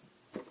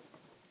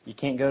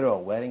go to a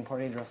wedding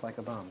party dressed like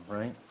a bum,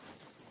 right? You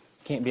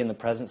can't be in the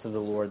presence of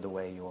the Lord the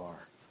way you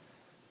are.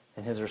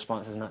 And His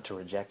response is not to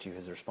reject you.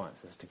 His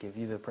response is to give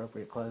you the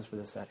appropriate clothes for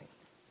the setting.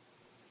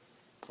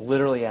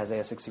 Literally,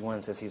 Isaiah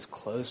 61 says, He's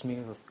clothed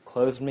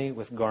me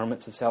with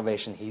garments of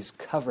salvation. He's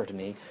covered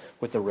me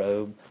with the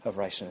robe of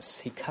righteousness.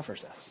 He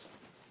covers us.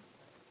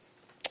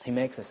 He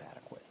makes us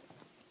adequate.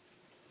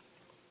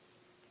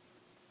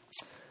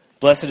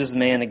 Blessed is the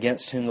man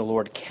against whom the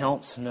Lord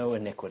counts no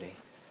iniquity.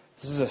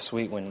 This is a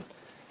sweet one.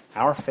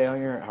 Our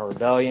failure, our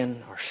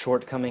rebellion, our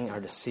shortcoming, our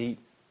deceit,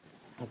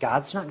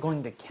 God's not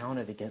going to count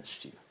it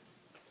against you.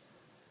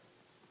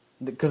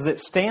 Because it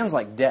stands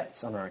like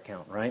debts on our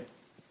account, right?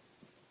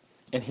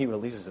 And He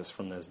releases us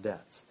from those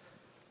debts.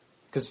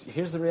 Because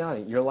here's the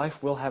reality. Your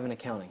life will have an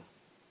accounting.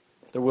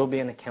 There will be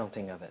an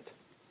accounting of it.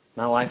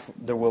 My life,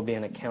 there will be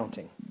an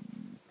accounting.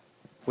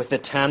 With the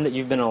time that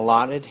you've been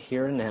allotted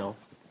here and now,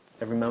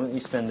 every moment you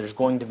spend, there's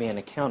going to be an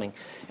accounting.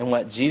 And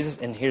what Jesus,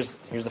 and here's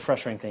the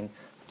frustrating thing,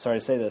 I'm sorry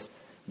to say this,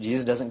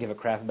 Jesus doesn't give a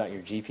crap about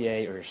your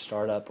GPA or your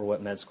startup or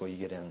what med school you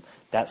get in.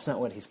 That's not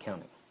what He's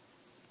counting.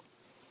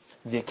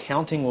 The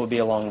accounting will be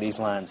along these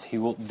lines.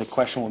 The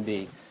question will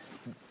be,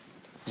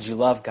 did you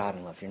love God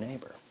and love your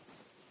neighbor?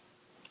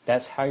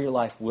 That's how your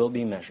life will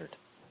be measured.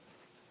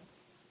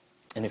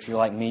 And if you're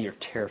like me, you're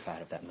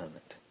terrified of that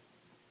moment.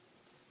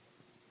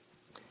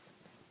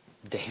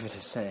 David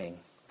is saying,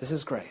 this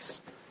is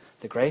grace.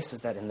 The grace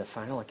is that in the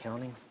final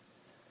accounting,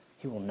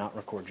 He will not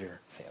record your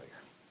failure.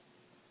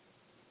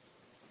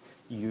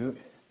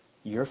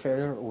 Your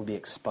failure will be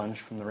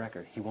expunged from the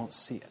record. He won't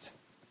see it.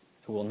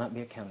 It will not be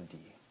accounted to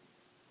you.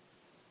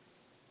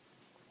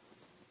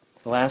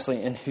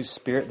 Lastly, in whose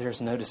spirit there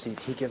is no deceit,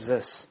 He gives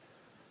us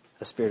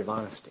a spirit of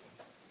honesty.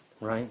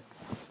 Right?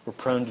 We're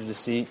prone to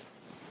deceit.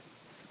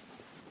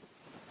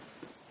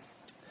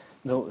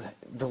 The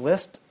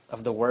list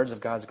of the words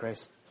of God's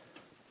grace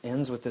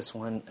ends with this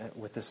one,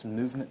 with this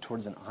movement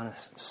towards an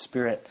honest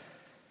spirit.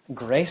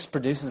 Grace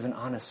produces an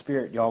honest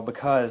spirit, y'all,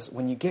 because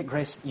when you get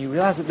grace, you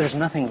realize that there's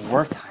nothing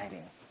worth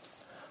hiding.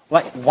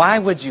 Like, why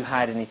would you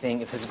hide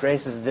anything if His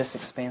grace is this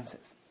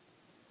expansive?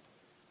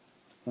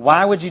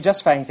 Why would you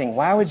justify anything?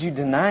 Why would you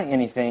deny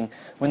anything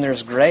when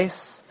there's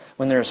grace,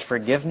 when there's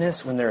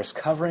forgiveness, when there's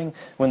covering,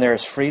 when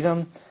there's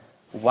freedom?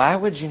 Why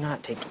would you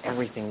not take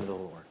everything to the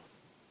Lord?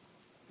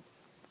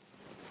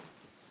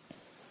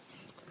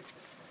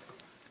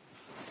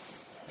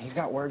 He's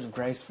got words of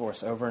grace for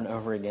us over and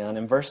over again.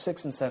 In verse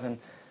 6 and 7,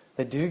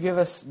 they do give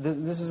us,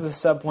 this is a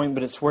sub-point,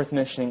 but it's worth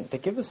mentioning, they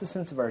give us a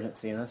sense of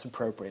urgency, and that's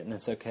appropriate, and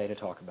it's okay to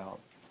talk about.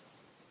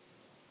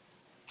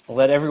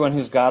 Let everyone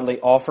who's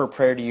godly offer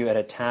prayer to you at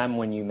a time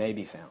when you may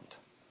be found.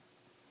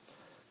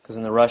 Because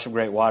in the rush of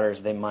great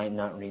waters, they might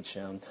not reach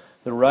Him.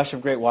 The rush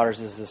of great waters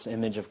is this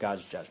image of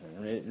God's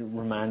judgment. It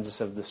reminds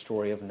us of the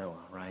story of Noah,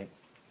 right?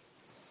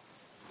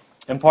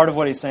 And part of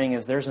what he's saying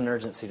is there's an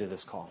urgency to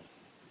this call,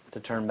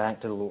 to turn back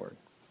to the Lord.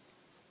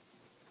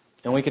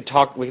 And we could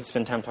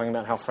spend time talking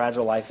about how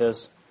fragile life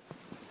is.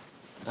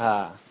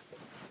 But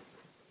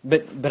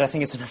I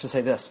think it's enough to say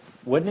this.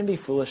 Wouldn't it be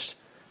foolish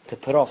to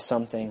put off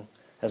something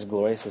as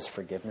glorious as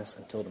forgiveness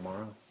until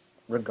tomorrow?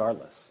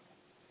 Regardless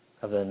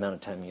of the amount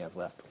of time you have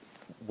left.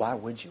 Why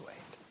would you wait?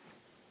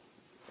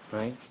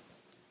 Right?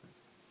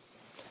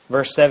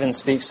 Verse 7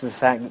 speaks to the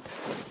fact that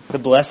the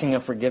blessing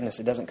of forgiveness,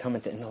 it doesn't come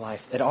at the end of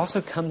life. It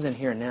also comes in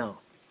here and now.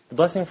 The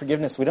blessing of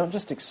forgiveness, we don't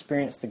just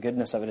experience the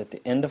goodness of it at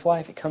the end of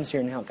life. It comes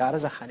here now. God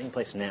is a hiding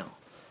place now.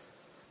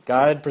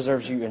 God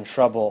preserves you in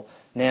trouble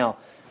now.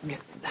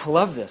 I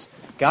love this.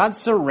 God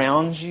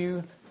surrounds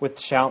you with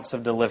shouts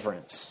of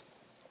deliverance.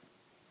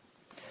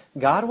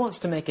 God wants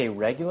to make a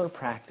regular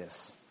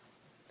practice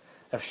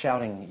of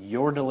shouting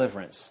your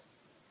deliverance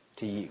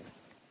to you.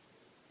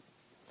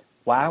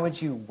 Why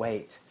would you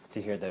wait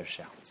to hear those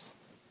shouts?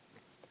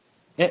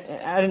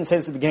 I didn't say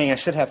this at the beginning. I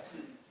should have.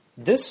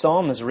 This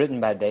psalm is written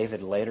by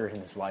David later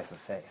in his life of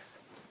faith.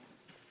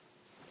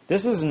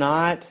 This is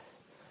not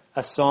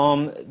a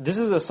psalm. This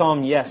is a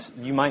psalm, yes,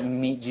 you might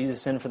meet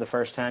Jesus in for the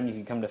first time. You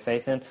can come to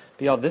faith in.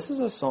 But y'all, this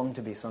is a song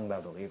to be sung by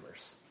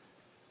believers.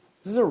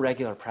 This is a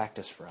regular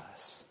practice for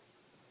us.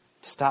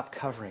 To stop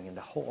covering and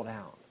to hold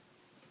out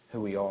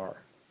who we are.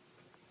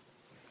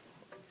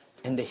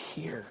 And to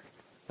hear,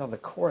 y'all, the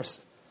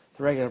chorus,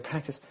 the regular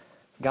practice.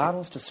 God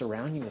wants to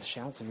surround you with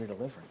shouts of your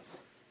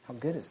deliverance. How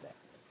good is that?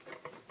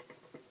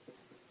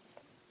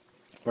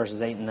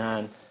 Verses 8 and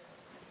 9.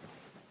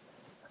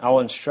 I will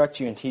instruct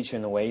you and teach you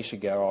in the way you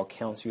should go, or I'll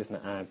counsel you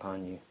with my eye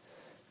upon you.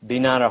 Be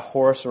not a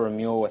horse or a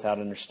mule without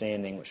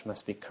understanding, which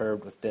must be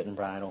curbed with bit and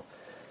bridle.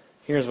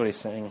 Here's what he's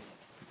saying.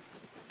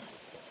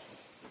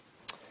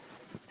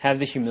 Have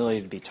the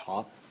humility to be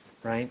taught,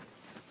 right?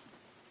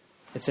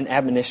 It's an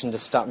admonition to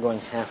stop going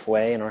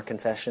halfway in our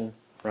confession,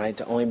 right?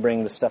 To only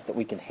bring the stuff that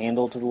we can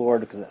handle to the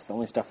Lord, because that's the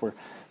only stuff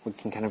we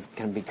can kind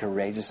of be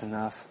courageous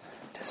enough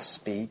to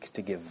speak,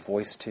 to give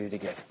voice to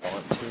give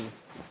thought to.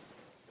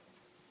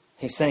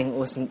 He's saying,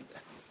 listen,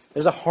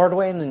 there's a hard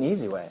way and an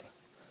easy way.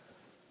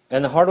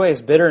 And the hard way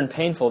is bitter and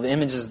painful. The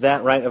image is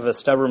that, right, of a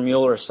stubborn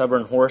mule or a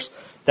stubborn horse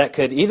that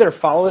could either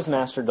follow his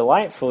master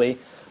delightfully,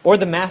 or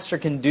the master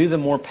can do the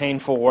more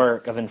painful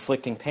work of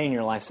inflicting pain in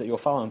your life so that you'll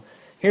follow him.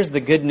 Here's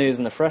the good news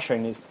and the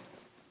frustrating news.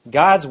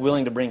 God's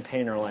willing to bring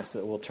pain in our life so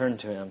that we'll turn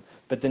to him.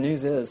 But the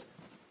news is,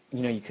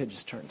 you could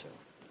just turn to him.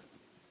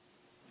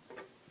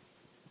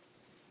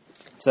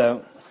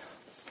 So,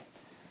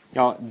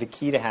 y'all, the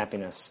key to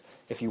happiness,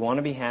 if you want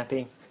to be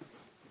happy,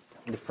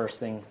 the first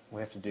thing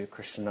we have to do,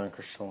 Christian,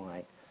 non-Christian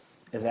alike,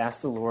 is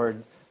ask the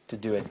Lord to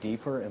do a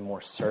deeper and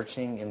more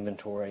searching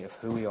inventory of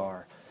who we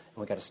are. And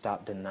we've got to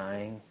stop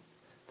denying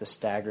the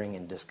staggering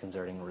and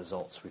disconcerting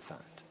results we find.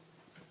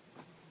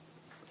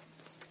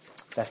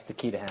 That's the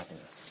key to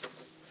happiness.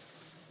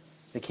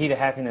 The key to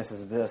happiness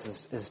is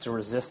this, is to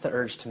resist the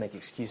urge to make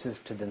excuses,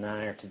 to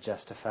deny, or to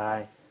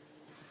justify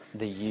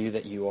the you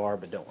that you are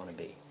but don't want to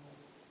be.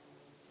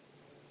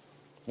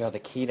 The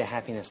key to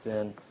happiness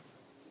then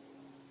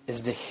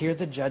is to hear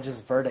the judge's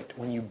verdict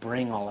when you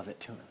bring all of it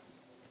to him.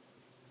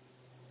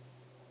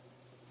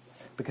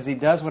 Because he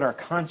does what our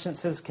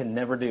consciences can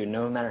never do,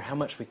 no matter how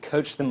much we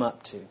coach them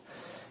up to.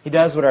 He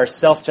does what our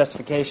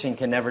self-justification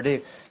can never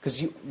do.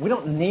 Because we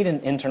don't need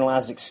an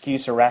internalized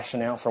excuse or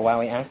rationale for why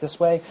we act this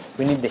way.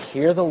 We need to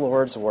hear the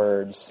Lord's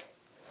words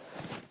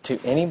to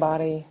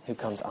anybody who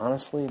comes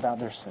honestly about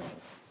their sin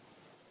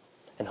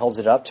and holds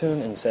it up to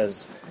him and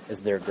says,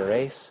 is there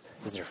grace?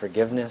 Is there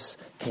forgiveness?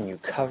 Can you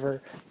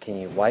cover? Can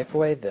you wipe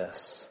away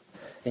this?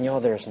 And y'all,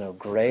 there's no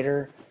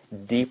greater,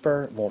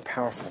 deeper, more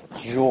powerful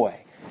joy,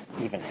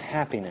 even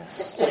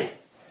happiness,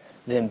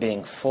 than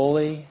being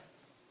fully,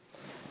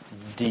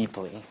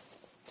 deeply,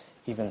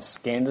 even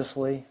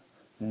scandalously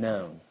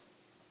known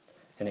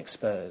and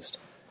exposed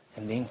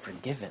and being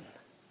forgiven.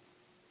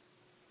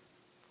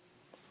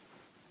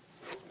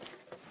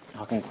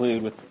 I'll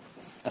conclude with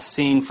a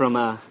scene from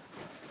a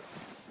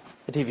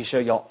TV show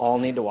y'all all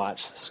need to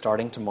watch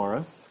starting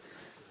tomorrow.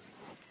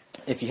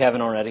 If you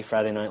haven't already,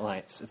 Friday Night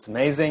Lights. It's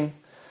amazing.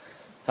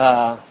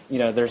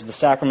 There's the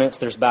sacraments,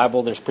 there's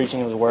Bible, there's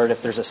preaching of the Word.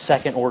 If there's a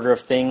second order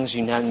of things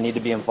you need to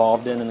be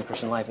involved in the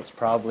Christian life, it's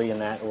probably in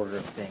that order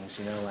of things,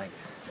 like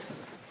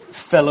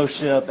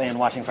fellowship and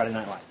watching Friday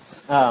Night Lights.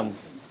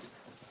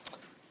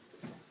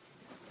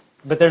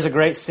 But there's a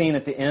great scene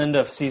at the end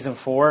of season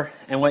 4,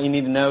 and what you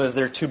need to know is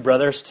there are two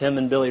brothers, Tim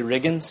and Billy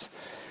Riggins,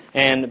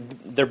 and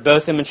they're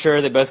both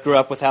immature, they both grew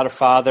up without a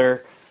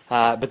father,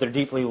 but they're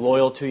deeply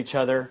loyal to each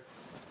other.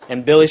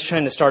 And Billy's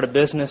trying to start a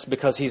business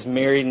because he's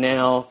married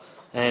now,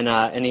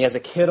 and he has a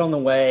kid on the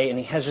way, and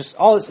he has just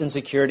all this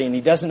insecurity, and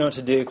he doesn't know what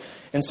to do.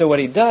 And so what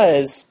he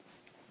does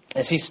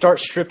is he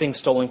starts stripping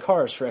stolen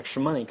cars for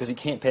extra money because he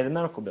can't pay the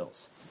medical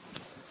bills.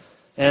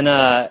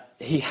 And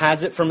he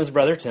hides it from his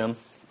brother Tim.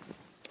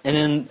 And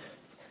then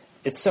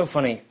it's so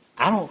funny.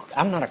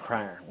 I'm not a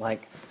crier.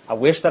 I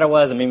wish that I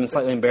was. I'm even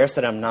slightly embarrassed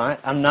that I'm not.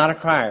 I'm not a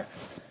crier.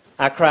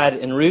 I cried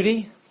in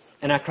Rudy,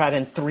 and I cried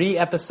in 3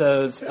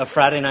 episodes of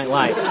Friday Night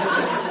Lights.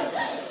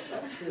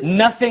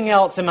 Nothing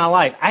else in my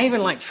life. I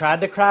even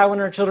tried to cry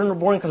when our children were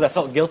born because I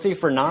felt guilty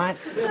for not.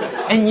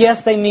 And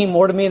yes, they mean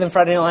more to me than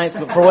Friday Night Lights,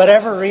 but for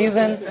whatever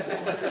reason,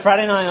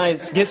 Friday Night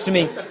Lights gets to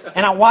me.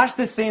 And I watched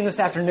this scene this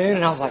afternoon,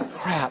 and I was like,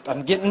 crap,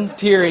 I'm getting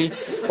teary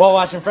while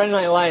watching Friday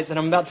Night Lights, and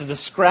I'm about to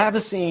describe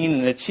a scene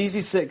in a cheesy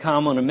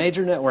sitcom on a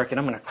major network, and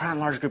I'm going to cry in a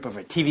large group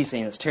over a TV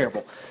scene. It's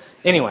terrible.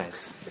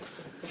 Anyways.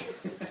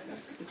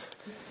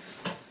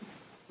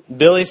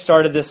 Billy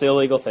started this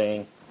illegal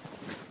thing.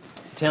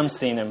 Tim's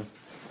seen him.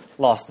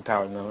 Lost the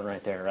power of the moment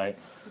right there, right?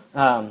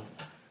 And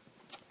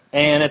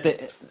at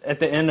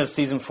the end of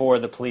season 4,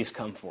 the police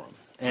come for him.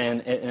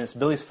 And it's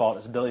Billy's fault.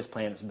 It's Billy's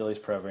plan. It's Billy's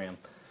program.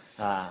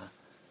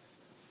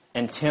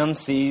 And Tim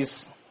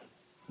sees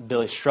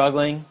Billy's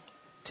struggling.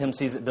 Tim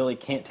sees that Billy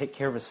can't take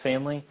care of his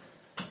family,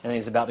 and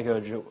he's about to go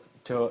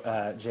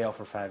to jail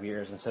for 5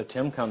 years. And so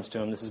Tim comes to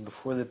him. This is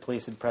before the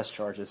police had pressed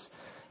charges,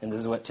 and this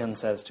is what Tim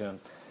says to him.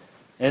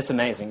 And it's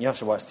amazing. Y'all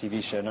should watch the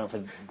TV show, not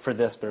for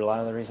this, but a lot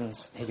of the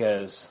reasons. He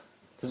goes,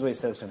 this is what he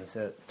says to him. He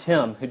said,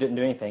 Tim, who didn't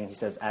do anything, he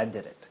says, I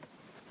did it.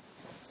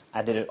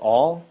 I did it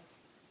all.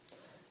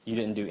 You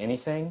didn't do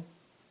anything.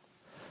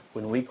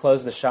 When we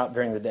closed the shop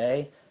during the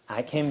day,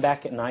 I came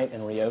back at night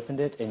and reopened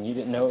it, and you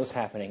didn't know it was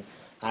happening.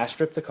 I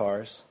stripped the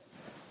cars.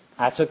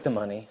 I took the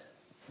money.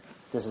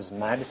 This is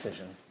my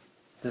decision.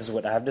 This is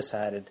what I've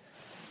decided,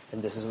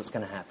 and this is what's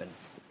going to happen.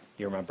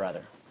 You're my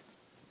brother.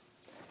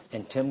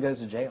 And Tim goes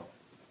to jail.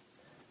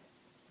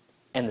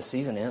 And the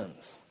season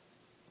ends.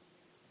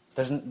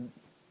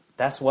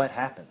 That's what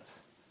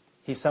happens.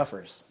 He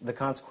suffers the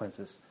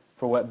consequences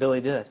for what Billy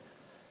did.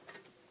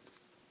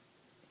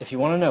 If you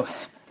want to know,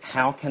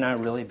 how can I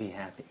really be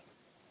happy?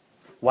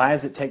 Why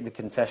does it take the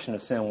confession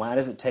of sin? Why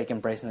does it take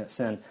embracing that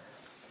sin?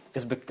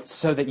 Is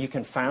so that you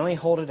can finally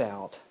hold it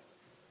out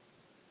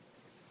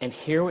and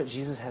hear what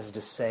Jesus has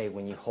to say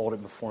when you hold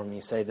it before him.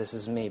 You say, this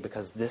is me,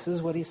 because this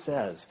is what he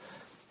says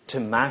to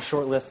my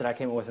short list that I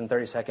came up with in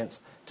 30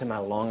 seconds, to my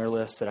longer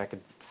list that I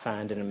could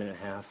find in a minute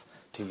and a half,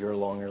 to your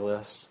longer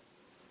list.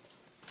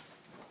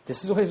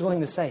 This is what he's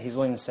willing to say. He's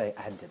willing to say,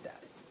 I did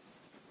that.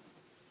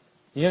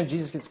 You know,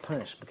 Jesus gets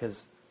punished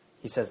because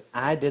he says,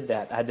 I did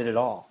that. I did it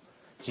all.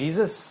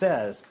 Jesus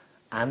says,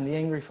 I'm the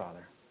angry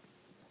father.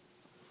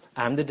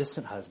 I'm the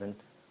distant husband.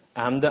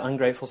 I'm the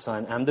ungrateful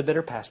son. I'm the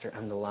bitter pastor.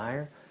 I'm the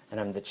liar. And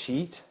I'm the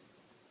cheat.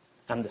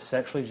 I'm the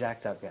sexually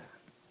jacked up guy.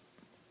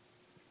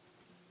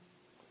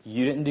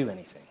 You didn't do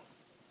anything.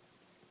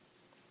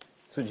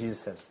 That's what Jesus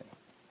says to me.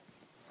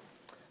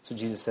 That's what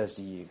Jesus says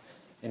to you.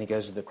 And he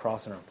goes to the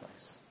cross in our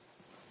place.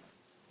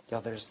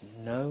 Y'all, there's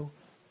no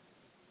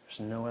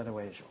other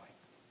way to joy.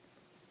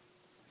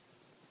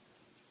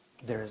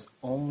 There is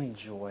only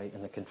joy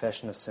in the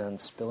confession of sin,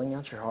 spilling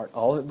out your heart,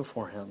 all of it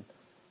before him,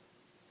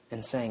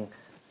 and saying,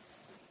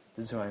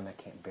 this is who I am, I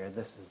can't bear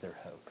this, is their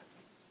hope.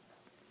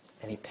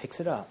 And he picks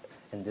it up,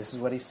 and this is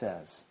what he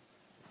says,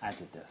 I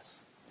did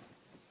this.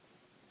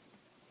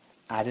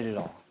 I did it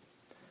all.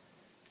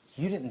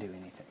 You didn't do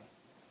anything.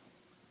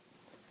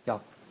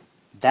 Y'all,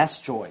 that's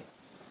joy.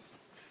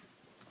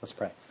 Let's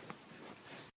pray.